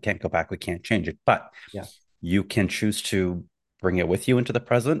is done. We can't go back. We can't change it. But Yeah. you can choose to bring it with you into the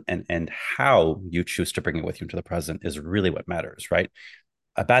present, and how you choose to bring it with you into the present is really what matters, right?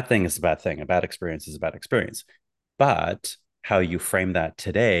 A bad thing is a bad thing. A bad experience is a bad experience. But how you frame that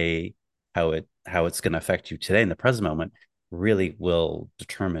today, how it's going to affect you today in the present moment, really will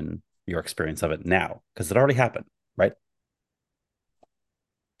determine your experience of it now because it already happened, right?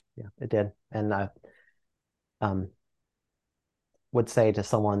 Yeah, it did. And I um, would say to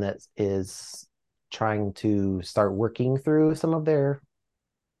someone that is trying to start working through some of their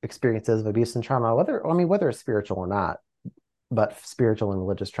experiences of abuse and trauma, whether it's spiritual or not, but spiritual and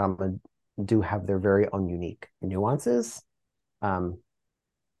religious trauma do have their very own unique nuances, um,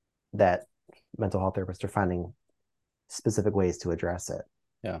 that mental health therapists are finding specific ways to address it.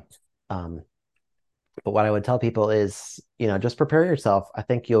 Yeah. Um, But what I would tell people is, just prepare yourself. I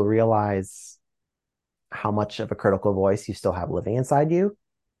think you'll realize how much of a critical voice you still have living inside you,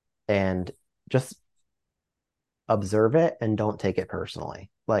 and just observe it and don't take it personally.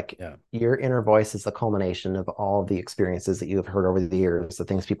 Like, Yeah. your inner voice is the culmination of all of the experiences that you have heard over the years, the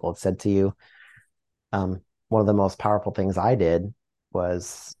things people have said to you. One of the most powerful things I did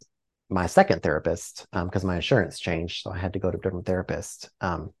was my second therapist, because my insurance changed, so I had to go to a different therapist.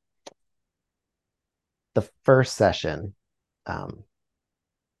 The first session, um,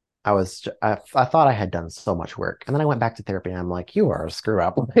 I thought I had done so much work, and then I went back to therapy, and I'm like, "You are a screw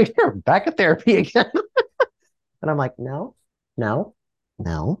up. You're back at therapy again." And I'm like, "No, no,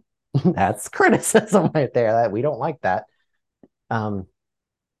 no, that's criticism right there. That we don't like that." Um,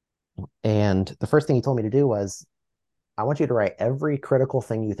 and the first thing he told me to do was, "I want you to write every critical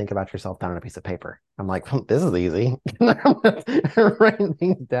thing you think about yourself down on a piece of paper." I'm like, "This is easy." Writing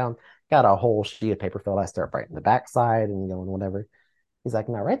things down. Got a whole sheet of paper filled. I start writing the backside and going whatever. He's like,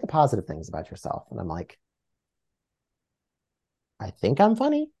 "Now write the positive things about yourself." And I'm like, "I think I'm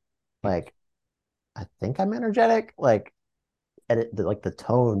funny. Like, I think I'm energetic." Like, like the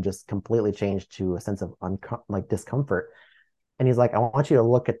tone just completely changed to a sense of like discomfort. And he's like, "I want you to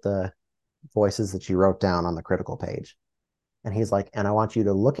look at the voices that you wrote down on the critical page." And he's like, "And I want you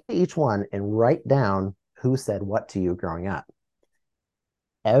to look at each one and write down who said what to you growing up."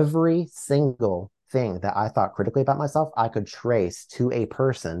 Every single thing that I thought critically about myself, I could trace to a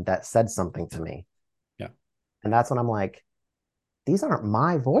person that said something to me. Yeah. And that's when I'm like, these aren't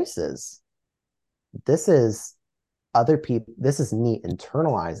my voices. This is other people. This is me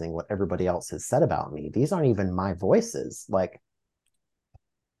internalizing what everybody else has said about me. These aren't even my voices. Like,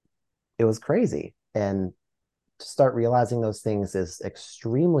 it was crazy. And to start realizing those things is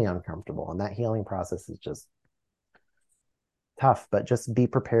extremely uncomfortable. And that healing process is just tough, but just be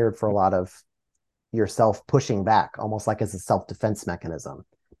prepared for a lot of yourself pushing back, almost like as a self-defense mechanism,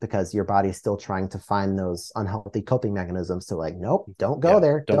 because your body's still trying to find those unhealthy coping mechanisms to, like, nope, don't go Yeah.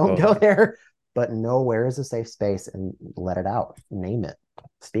 there, Don't don't go go there. there. But know where is a safe space and let it out, name it,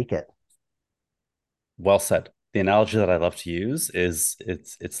 speak it. Well said. The analogy that I love to use is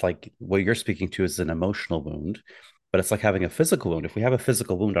it's like what you're speaking to is an emotional wound, but it's like having a physical wound. If we have a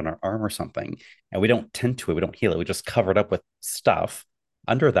physical wound on our arm or something and we don't tend to it, we don't heal it, we just cover it up with stuff.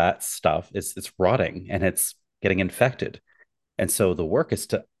 Under that stuff is it's rotting and it's getting infected. And so the work is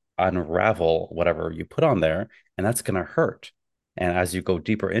to unravel whatever you put on there, and that's going to hurt. And as you go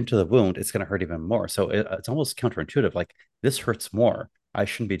deeper into the wound, it's going to hurt even more. So it's almost counterintuitive. Like, this hurts more. I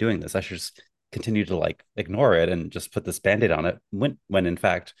shouldn't be doing this. I should just continue to like ignore it and just put this band-aid on it when in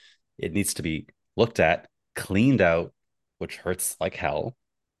fact it needs to be looked at, cleaned out, which hurts like hell.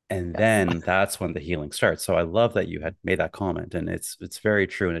 And Yes. then that's when the healing starts. So I love that you had made that comment, and it's very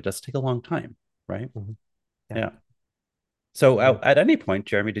true. And it does take a long time, right? Mhm. Yeah. Yeah. So Yeah. at any point,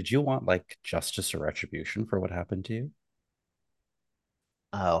 Jeremy, did you want like justice or retribution for what happened to you?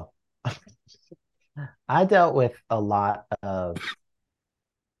 Oh, I dealt with a lot of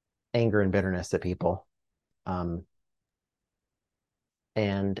anger and bitterness at people. Um,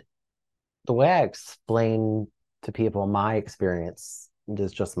 and the way I explain to people my experience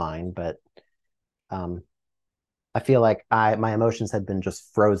is just mine, but um, I feel like my emotions had been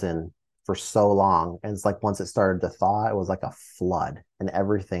just frozen for so long. And it's like once it started to thaw, it was like a flood, and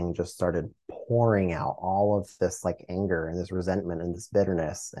everything just started pouring out, all of this like anger and this resentment and this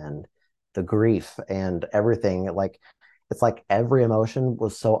bitterness and the grief and everything. Like, it's like every emotion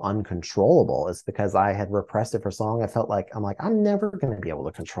was so uncontrollable. It's because I had repressed it for so long. I felt like I'm never going to be able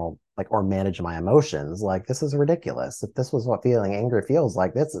to control like or manage my emotions. Like, this is ridiculous. If this was what feeling angry feels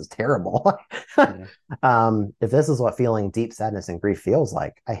like, this is terrible. Yeah. If this is what feeling deep sadness and grief feels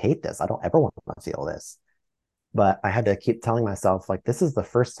like, I hate this. I don't ever want to feel this. But I had to keep telling myself, like, this is the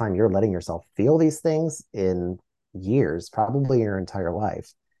first time you're letting yourself feel these things in years, probably your entire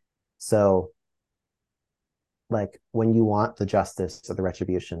life. So, like, when you want the justice or the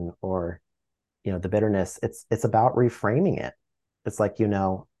retribution or, the bitterness, it's about reframing it. It's like,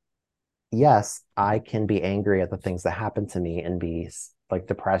 yes, I can be angry at the things that happen to me and be like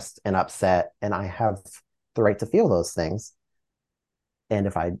depressed and upset, and I have the right to feel those things. And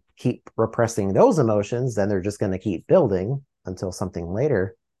if I keep repressing those emotions, then they're just going to keep building until something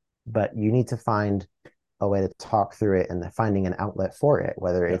later. But you need to find a way to talk through it and finding an outlet for it,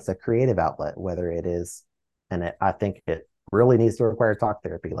 whether Yeah. it's a creative outlet, whether it is, I think it really needs to require talk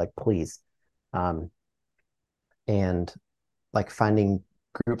therapy, like, please. Um, and like finding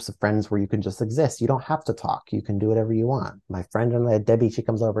groups of friends where you can just exist. You don't have to talk. You can do whatever you want. My friend and Debbie, she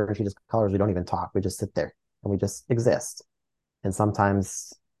comes over and she just colors. We don't even talk. We just sit there and we just exist. And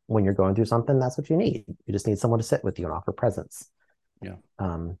sometimes when you're going through something, that's what you need. You just need someone to sit with you and offer presence. Yeah.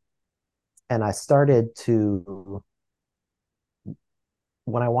 Um, and I started to,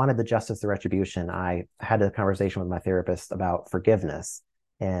 when I wanted the justice, the retribution, I had a conversation with my therapist about forgiveness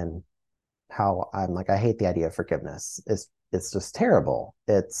and how I'm like, I hate the idea of forgiveness. It's just terrible.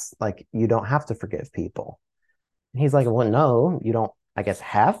 It's like you don't have to forgive people. And he's like, well, no, you don't, I guess,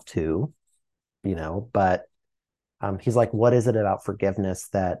 have to, but he's like, what is it about forgiveness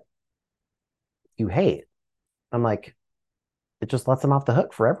that you hate? I'm like, it just lets them off the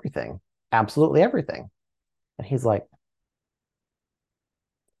hook for everything, absolutely everything. And he's like,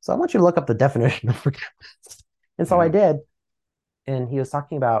 so I want you to look up the definition of forgiveness. And so I Yeah. did. And he was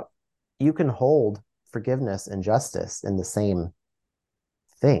talking about you can hold forgiveness and justice in the same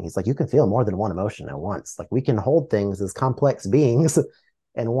thing. He's like, you can feel more than one emotion at once. Like we can hold things as complex beings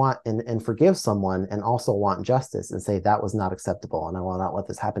and want and forgive someone and also want justice and say that was not acceptable and I will not let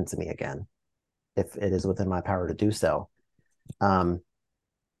this happen to me again if it is within my power to do so. Um,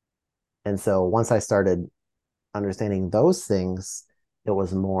 and so once I started understanding those things, it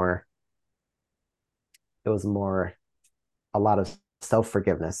was more, it was more a lot of self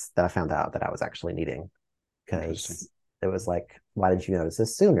forgiveness that I found out that I was actually needing Interesting. because it was like, why didn't you notice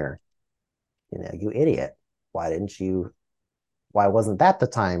this sooner? You idiot. Why didn't you? Why wasn't that the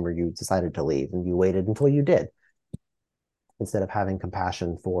time where you decided to leave and you waited until you did instead of having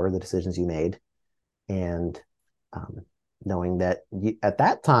compassion for the decisions you made and um, knowing that at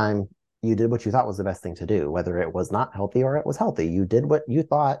that time you did what you thought was the best thing to do, whether it was not healthy or it was healthy. You did what you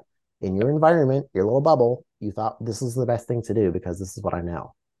thought in your environment, your little bubble. You thought this is the best thing to do because this is what I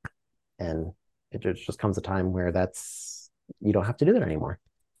know. And it just comes a time where you don't have to do that anymore.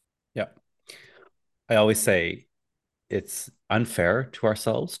 Yeah. I always say it's unfair to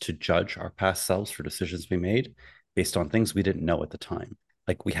ourselves to judge our past selves for decisions we made based on things we didn't know at the time.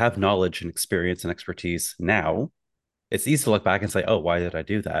 Like we have knowledge and experience and expertise now. It's easy to look back and say, "Oh, why did I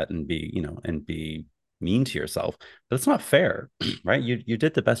do that?" and be mean to yourself. But it's not fair, right? You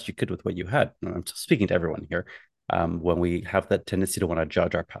did the best you could with what you had. And I'm speaking to everyone here. When we have that tendency to want to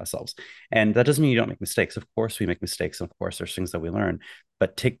judge our past selves, and that doesn't mean you don't make mistakes. Of course, we make mistakes, and of course, there's things that we learn.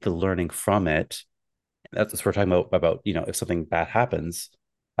 But take the learning from it. That's what we're talking about. If something bad happens,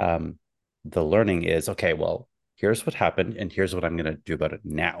 um, the learning is okay. Well, here's what happened, and here's what I'm going to do about it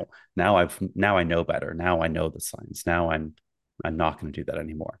now. Now I know better. Now I know the signs. Now I'm not going to do that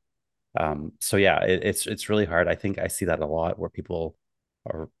anymore. So yeah, it's really hard. I think I see that a lot where people,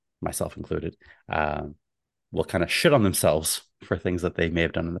 or myself included, will kind of shit on themselves for things that they may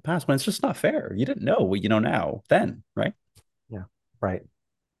have done in the past when it's just not fair. You didn't know what you know now then, right? Yeah. Right. No,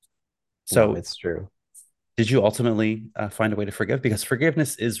 So it's true. did you ultimately find a way to forgive? Because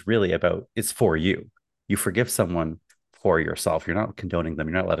forgiveness is really about, it's for you. You forgive someone for yourself. You're not condoning them.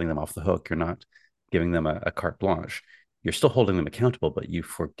 You're not letting them off the hook. You're not giving them a carte blanche. You're still holding them accountable, but you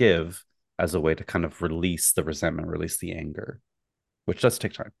forgive as a way to kind of release the resentment, release the anger, which does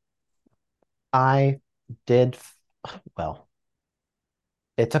take time. I did, well,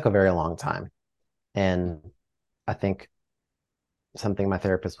 it took a very long time. And I think something my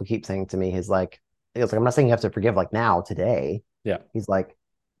therapist would keep saying to me is like, I'm not saying you have to forgive like now, today. Yeah. He's like,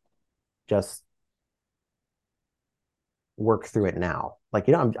 just work through it now. Like,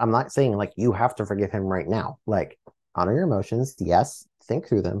 I'm not saying like you have to forgive him right now. Like, honor your emotions. Yes. Think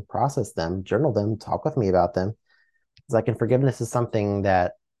through them, process them, journal them, talk with me about them. It's like, and forgiveness is something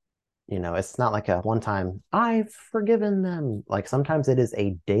that, it's not like a one time, I've forgiven them. Like, sometimes it is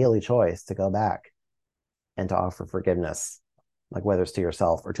a daily choice to go back and to offer forgiveness, like whether it's to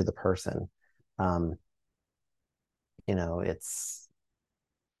yourself or to the person. Um, it's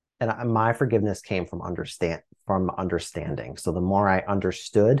and my forgiveness came from understanding. So the more I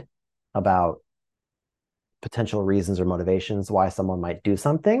understood about potential reasons or motivations why someone might do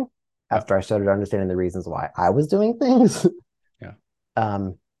something, Yeah. after I started understanding the reasons why I was doing things, Yeah.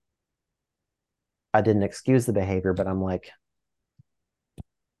 um, I didn't excuse the behavior, but I'm like,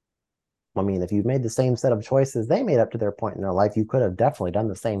 I mean, if you made the same set of choices they made up to their point in their life, you could have definitely done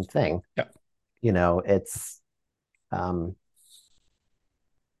the same thing. Yeah. It's um,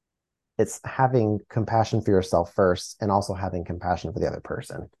 it's having compassion for yourself first and also having compassion for the other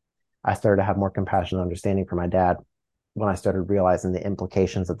person. I started to have more compassion and understanding for my dad when I started realizing the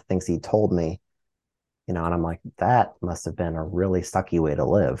implications of the things he told me, and I'm like, that must have been a really sucky way to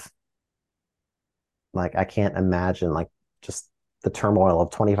live. Like, I can't imagine, like, just the turmoil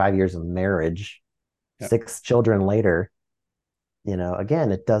of 25 years of marriage, Yeah. 6 children later.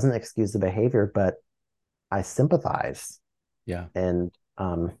 Again, it doesn't excuse the behavior, but I sympathize. Yeah. And,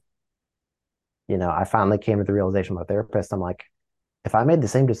 I finally came to the realization with my therapist. I'm like, if I made the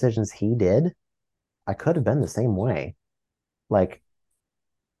same decisions he did, I could have been the same way. Like,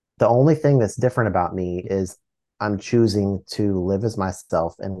 the only thing that's different about me is I'm choosing to live as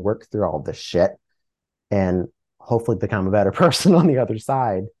myself and work through all this shit and hopefully become a better person on the other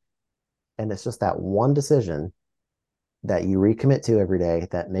side. And it's just that one decision that you recommit to every day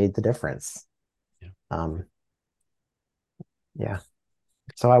that made the difference. Yeah. Um, yeah.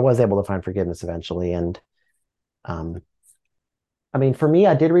 So I was able to find forgiveness eventually. And um, I mean, for me,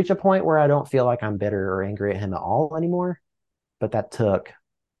 I did reach a point where I don't feel like I'm bitter or angry at him at all anymore. But that took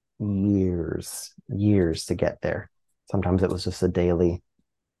years to get there. Sometimes it was just a daily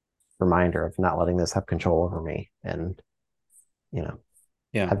reminder of not letting this have control over me and, you know,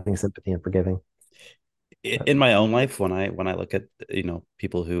 Yeah. having sympathy and forgiving. But In my own life, when I look at,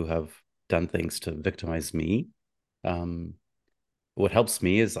 people who have done things to victimize me, um, what helps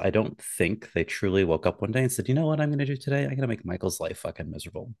me is I don't think they truly woke up one day and said, you know what I'm going to do today? I'm going to make Michael's life fucking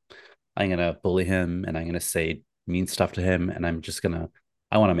miserable. I'm going to bully him and I'm going to say mean stuff to him. And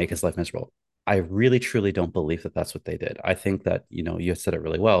I want to make his life miserable. I really, truly don't believe that that's what they did. I think that, you said it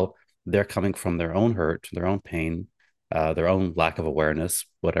really well. They're coming from their own hurt, their own pain, their own lack of awareness,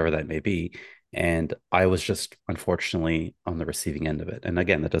 whatever that may be. And I was just unfortunately on the receiving end of it. And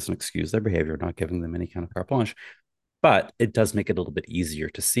again, that doesn't excuse their behavior, not giving them any kind of carte blanche, but it does make it a little bit easier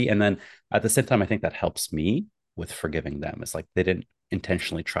to see. And then at the same time, I think that helps me with forgiving them. It's like they didn't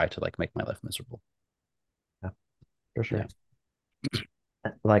intentionally try to like make my life miserable. yeah, for Yeah. sure.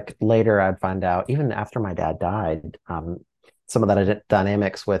 Like later, I'd find out, even after my dad died, some of the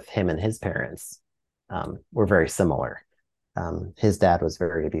dynamics with him and his parents were very similar. His dad was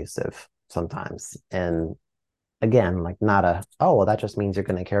very abusive sometimes. And again, like not oh, well, that just means you're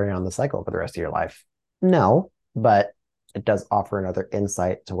going to carry on the cycle for the rest of your life. No, but it does offer another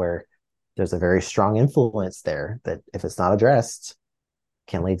insight to where there's a very strong influence there that if it's not addressed,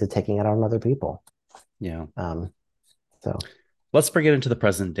 can lead to taking it on other people. Yeah. So Let's bring it into the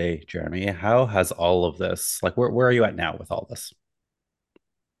present day, Jeremy. How has all of this, like, where are you at now with all this?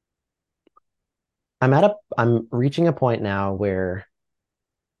 I'm reaching a point now where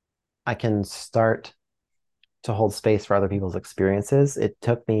I can start to hold space for other people's experiences. It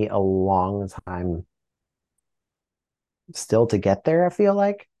took me a long time still to get there, I feel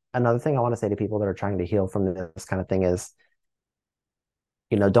like. Another thing I want to say to people that are trying to heal from this kind of thing is,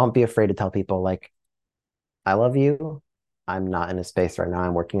 don't be afraid to tell people, like, I love you. I'm not in a space right now.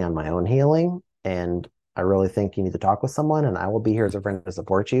 I'm working on my own healing. And I really think you need to talk with someone, and I will be here as a friend to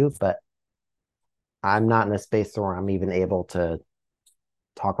support you. But I'm not in a space where I'm even able to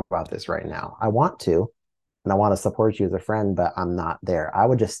talk about this right now. I want to, and I want to support you as a friend, but I'm not there. I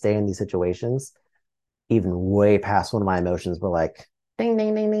would just stay in these situations, even way past when my emotions were like, ding,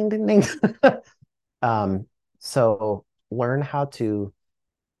 ding, ding, ding, ding, ding. um, so learn how to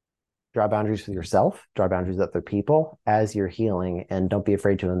draw boundaries with yourself, draw boundaries with other people as you're healing, and don't be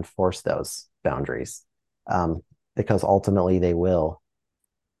afraid to enforce those boundaries, because ultimately they will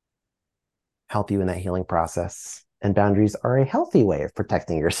help you in that healing process. And boundaries are a healthy way of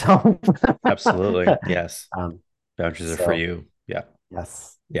protecting yourself. Absolutely. Yes. um, Boundaries are for so, you. Yeah.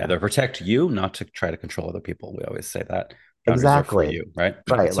 yes, Yeah. yeah, They're protect you, not to try to control other people. We always say that. Boundaries are for exactly. you, right?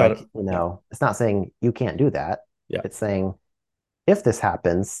 Right. Like, So, yeah, it's not saying you can't do that. yeah, It's saying, if this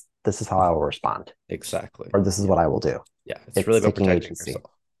happens, this is how I will respond, exactly. or this is Yeah. what I will do. Yeah. It's really It's about taking protecting agency.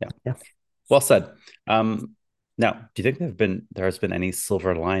 yourself. Yeah. Yeah. Well said. Now, do you think there has been any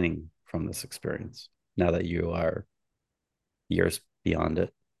silver lining from this experience now that you are years beyond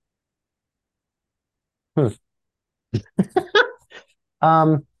it? Hmm.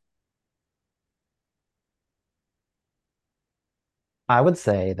 Um, I would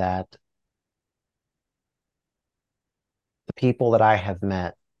say that the people that I have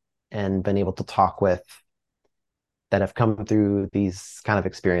met and been able to talk with that have come through these kind of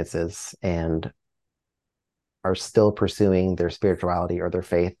experiences and are still pursuing their spirituality or their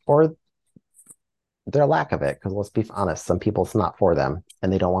faith or their lack of it, because let's be honest, some people it's not for them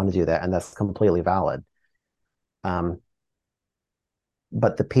and they don't want to do that, and that's completely valid. Um,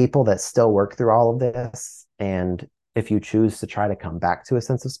 but the people that still work through all of this, and if you choose to try to come back to a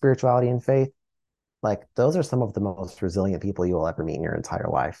sense of spirituality and faith, like those are some of the most resilient people you will ever meet in your entire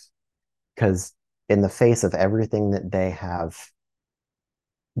life. Because in the face of everything that they have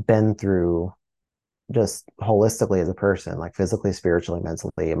been through, just holistically as a person, like physically, spiritually,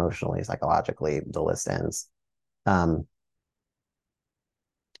 mentally, emotionally, psychologically, the list ends. Um,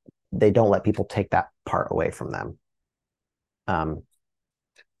 they don't let people take that part away from them. Um,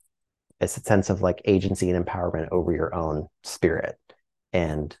 it's a sense of like agency and empowerment over your own spirit.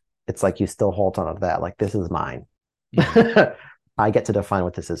 And it's like you still hold on to that, like, this is mine. Mhm. I get to define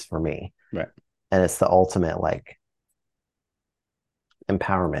what this is for me. Right. And it's the ultimate like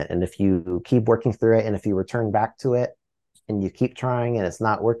empowerment. And if you keep working through it and if you return back to it and you keep trying and it's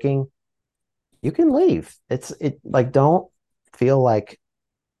not working, you can leave. It like don't feel like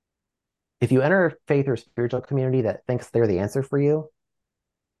if you enter a faith or spiritual community that thinks they're the answer for you,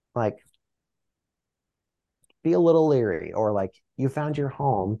 like be a little leery or like you found your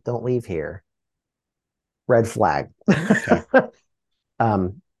home, don't leave here. Red flag. Okay.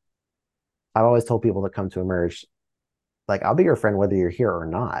 um, I've always told people that come to Emerge, like I'll be your friend whether you're here or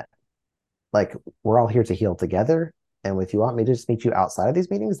not. Like we're all here to heal together. And if you want me to just meet you outside of these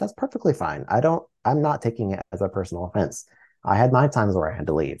meetings, that's perfectly fine. I'm not taking it as a personal offense. I had my times where I had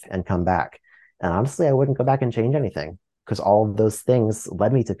to leave and come back. And honestly, I wouldn't go back and change anything because all of those things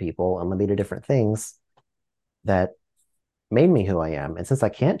led me to people and led me to different things that made me who I am. And since I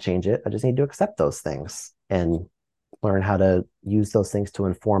can't change it, I just need to accept those things and learn how to use those things to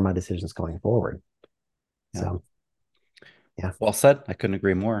inform my decisions going forward. Yeah. So, yeah. Well said. I couldn't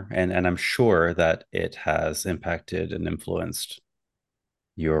agree more. And I'm sure that it has impacted and influenced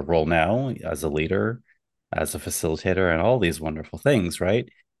your role now as a leader, as a facilitator, and all these wonderful things, right?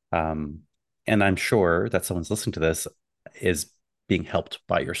 Um, and I'm sure that someone's listening to this is being helped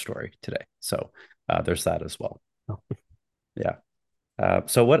by your story today. So there's that as well. Yeah.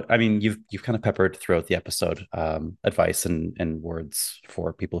 So what I mean, you've kind of peppered throughout the episode advice and words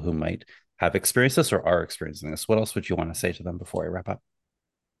for people who might have experienced this or are experiencing this. What else would you want to say to them before I wrap up?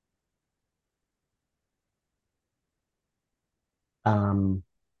 Um,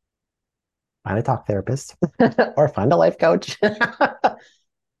 Find a talk therapist or find a life coach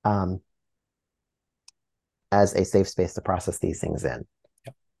um, as a safe space to process these things in.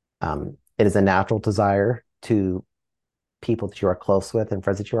 Yep. It is a natural desire to people that you are close with and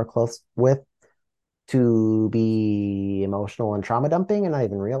friends that you are close with to be emotional and trauma dumping and not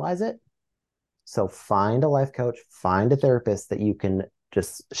even realize it. So find a life coach, find a therapist that you can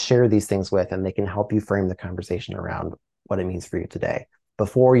just share these things with, and they can help you frame the conversation around what it means for you today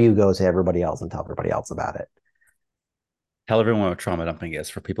before you go to everybody else and tell everybody else about it. Tell everyone what trauma dumping is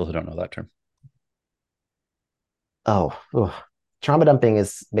for people who don't know that term. Oh, ugh. Trauma dumping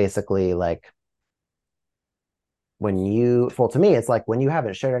is basically like when well, to me, it's like when you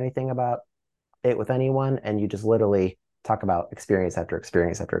haven't shared anything about it with anyone and you just literally talk about experience after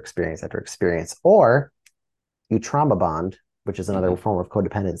experience after experience after experience, or you trauma bond, which is another Mm-hmm. form of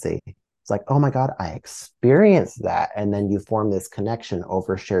codependency. It's like, oh my God, I experienced that. And then you form this connection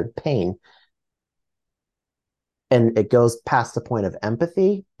over shared pain. And it goes past the point of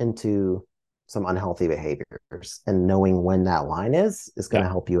empathy into some unhealthy behaviors. And knowing when that line is going Yeah.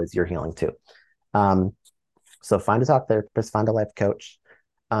 to help you as you're healing too. Um, so find a talk therapist, find a life coach.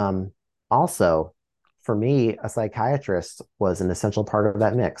 Um, Also, for me, a psychiatrist was an essential part of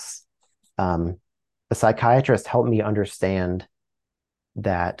that mix. Um, a psychiatrist helped me understand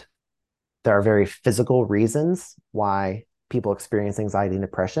that there are very physical reasons why people experience anxiety and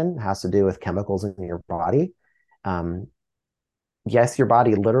depression. It has to do with chemicals in your body. Um, yes, your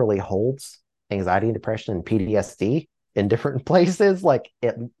body literally holds anxiety and depression and PTSD in different places. Like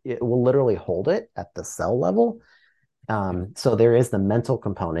it will literally hold it at the cell level. Yeah. So there is the mental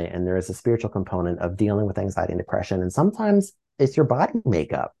component and there is a spiritual component of dealing with anxiety and depression. And sometimes it's your body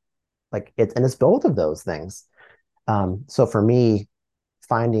makeup. It's both of those things. So for me,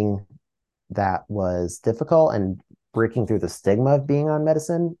 finding that was difficult and breaking through the stigma of being on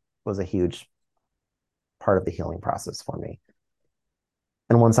medicine was a huge part of the healing process for me.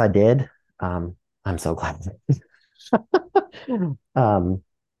 And once I did, I'm so glad. um,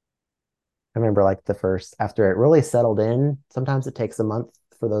 I remember like the first, after it really settled in, sometimes it takes a month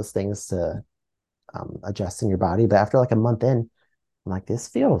for those things to adjust in your body. But after like a month in, I'm like, this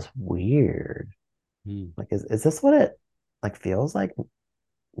feels weird. Mm. Like, is this what it like feels like?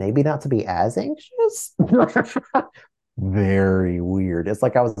 Maybe not to be as anxious. Very weird. It's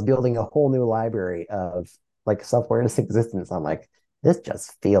like I was building a whole new library of like self-awareness existence. I'm like, this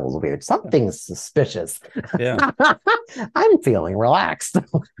just feels weird. Something's suspicious. Yeah. I'm feeling relaxed.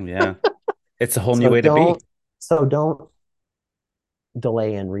 Yeah. It's a whole new So way to be. don't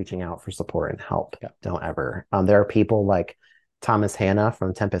delay in reaching out for support and help. Yeah. Don't ever. There are people like Thomas Hanna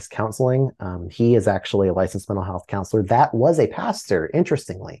from Tempest Counseling. He is actually a licensed mental health counselor that was a pastor,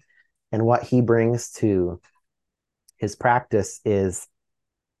 interestingly. And what he brings to his practice is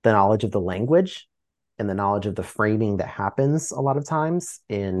the knowledge of the language and the knowledge of the framing that happens a lot of times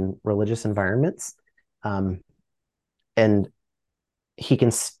in religious environments. Um, and he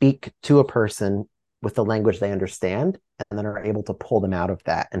can speak to a person with the language they understand and then are able to pull them out of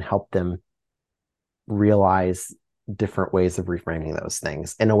that and help them realize different ways of reframing those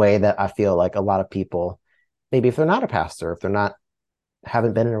things in a way that I feel like a lot of people, maybe if they're not a pastor, if they're not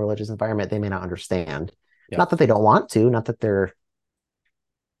haven't been in a religious environment, they may not understand. Yeah. Not that they don't want to, not that they're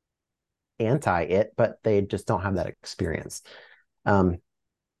anti it, but they just don't have that experience. Um,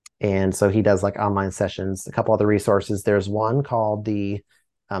 and so he does like online sessions, a couple other resources. There's one called the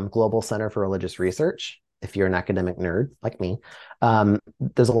Global Center for Religious Research. If you're an academic nerd like me,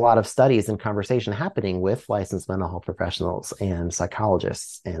 there's a lot of studies and conversation happening with licensed mental health professionals and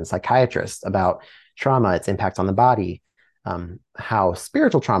psychologists and psychiatrists about trauma, its impact on the body, how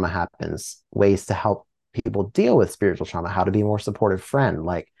spiritual trauma happens, ways to help people deal with spiritual trauma, how to be a more supportive friend,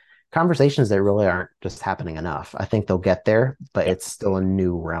 like conversations that really aren't just happening enough. I think they'll get there, but Yeah. it's still a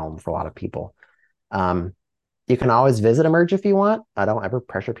new realm for a lot of people. Um, you can always visit Emerge if you want. I don't ever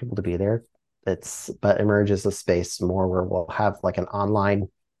pressure people to be there. But Emerge is a space more where we'll have like an online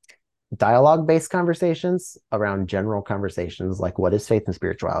dialogue based conversations around general conversations like what is faith and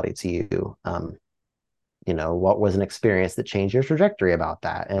spirituality to you? What was an experience that changed your trajectory about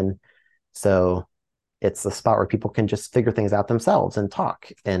that? And so it's a spot where people can just figure things out themselves and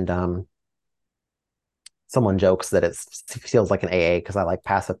talk. And someone jokes that it feels like an AA because I like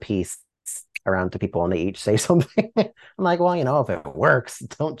pass a piece around to people and they each say something. I'm like, well, if it works,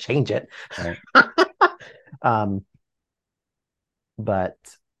 don't change it. Right. um, but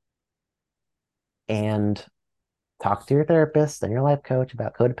and talk to your therapist and your life coach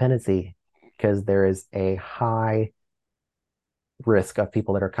about codependency because there is a high risk of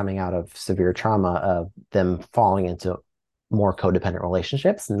people that are coming out of severe trauma of them falling into more codependent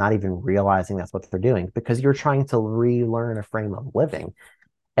relationships, not even realizing that's what they're doing because you're trying to relearn a frame of living.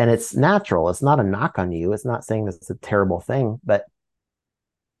 And it's natural. It's not a knock on you. It's not saying this is a terrible thing, but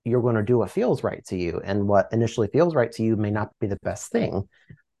you're going to do what feels right to you. And what initially feels right to you may not be the best thing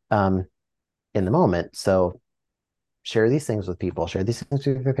um, in the moment. So share these things with people, share these things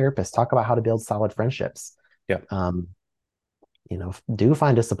with your therapist, talk about how to build solid friendships. Yeah. Um, do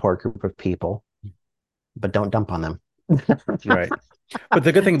find a support group of people, but don't dump on them. Right. But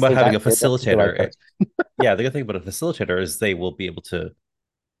the good thing about Save having a that for the life facilitator, coach. yeah, the good thing about a facilitator is they will be able to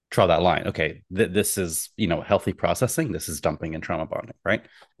draw that line. Okay, this is, healthy processing. This is dumping and trauma bonding, right?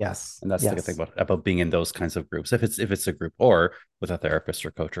 Yes. And that's the good thing Yes. about being in those kinds of groups. If it's a group or with a therapist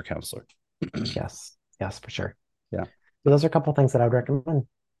or coach or counselor. Yes. Yes, for sure. Yeah. So those are a couple of things that I would recommend.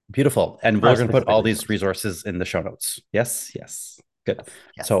 Beautiful. And we're Not a going to put specific all these resource. resources in the show notes. Yes, yes. Good.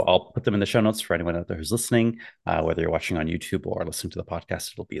 Yes. So Yes. I'll put them in the show notes for anyone out there who's listening, whether you're watching on YouTube or listening to the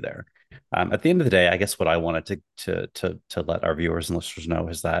podcast, it'll be there. At the end of the day, I guess what I wanted to let our viewers and listeners know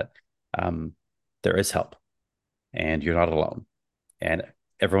is that um, there is help, and you're not alone. And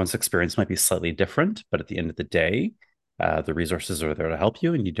everyone's experience might be slightly different, but at the end of the day, the resources are there to help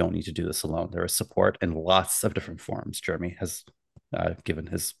you, and you don't need to do this alone. There is support in lots of different forms. Jeremy has given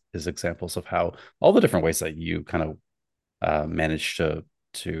his examples of how all the different ways that you kind of manage to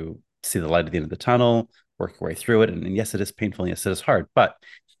see the light at the end of the tunnel, work your way through it. And yes, it is painful. Yes, it is hard. But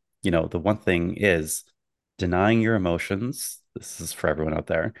the one thing is denying your emotions. This is for everyone out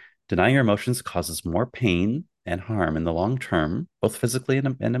there. Denying your emotions causes more pain and harm in the long term, both physically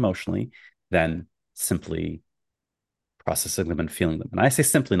and emotionally, than simply processing them and feeling them. And I say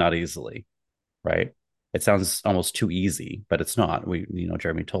simply, not easily, right? It sounds almost too easy, but it's not.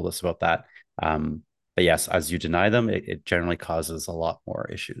 Jeremy told us about that. But yes, as you deny them, it generally causes a lot more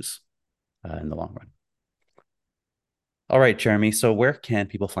issues in the long run. All right, Jeremy. So where can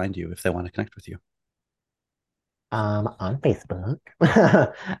people find you if they want to connect with you? On Facebook.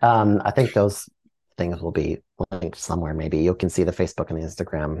 I think those things will be linked somewhere. Maybe you can see the Facebook and the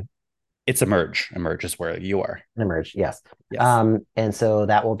Instagram It's Emerge. Emerge is where you are. Emerge. Yes. Yes. And so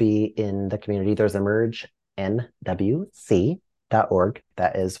that will be in the community. There's emergenwc.org.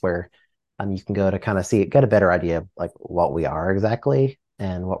 That is where you can go to kind of get a better idea of like what we are exactly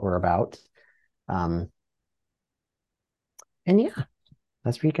and what we're about. Um, and yeah,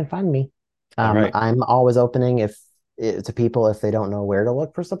 that's where you can find me. All right. I'm always opening to people if they don't know where to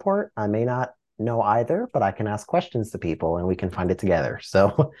look for support. I may not know either, but I can ask questions to people and we can find it together.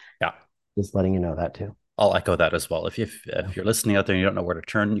 So Yeah. just letting you know that too. I'll echo that as well. If Yeah. if you're listening out there and you don't know where to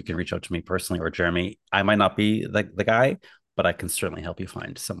turn, you can reach out to me personally or Jeremy. I might not be the guy, but I can certainly help you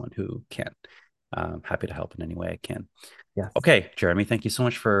find someone who can. Happy to help in any way I can. Yes. Okay, Jeremy, thank you so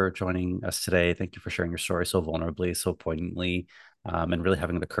much for joining us today. Thank you for sharing your story so vulnerably, so poignantly, and really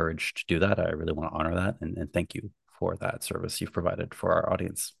having the courage to do that. I really want to honor that and thank you for that service you've provided for our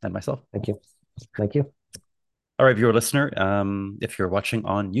audience and myself. Thank you. Thank you. All right, viewer listener, if you're watching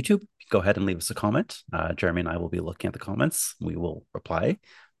on YouTube, go ahead and leave us a comment. Jeremy and I will be looking at the comments. We will reply.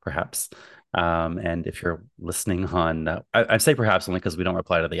 perhaps. And if you're listening on, I say perhaps only because we don't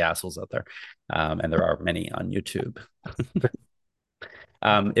reply to the assholes out there, and there are many on YouTube.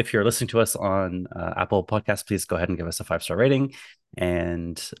 If you're listening to us on Apple Podcasts, please go ahead and give us a 5-star rating,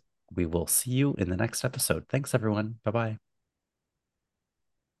 and we will see you in the next episode. Thanks, everyone. Bye bye.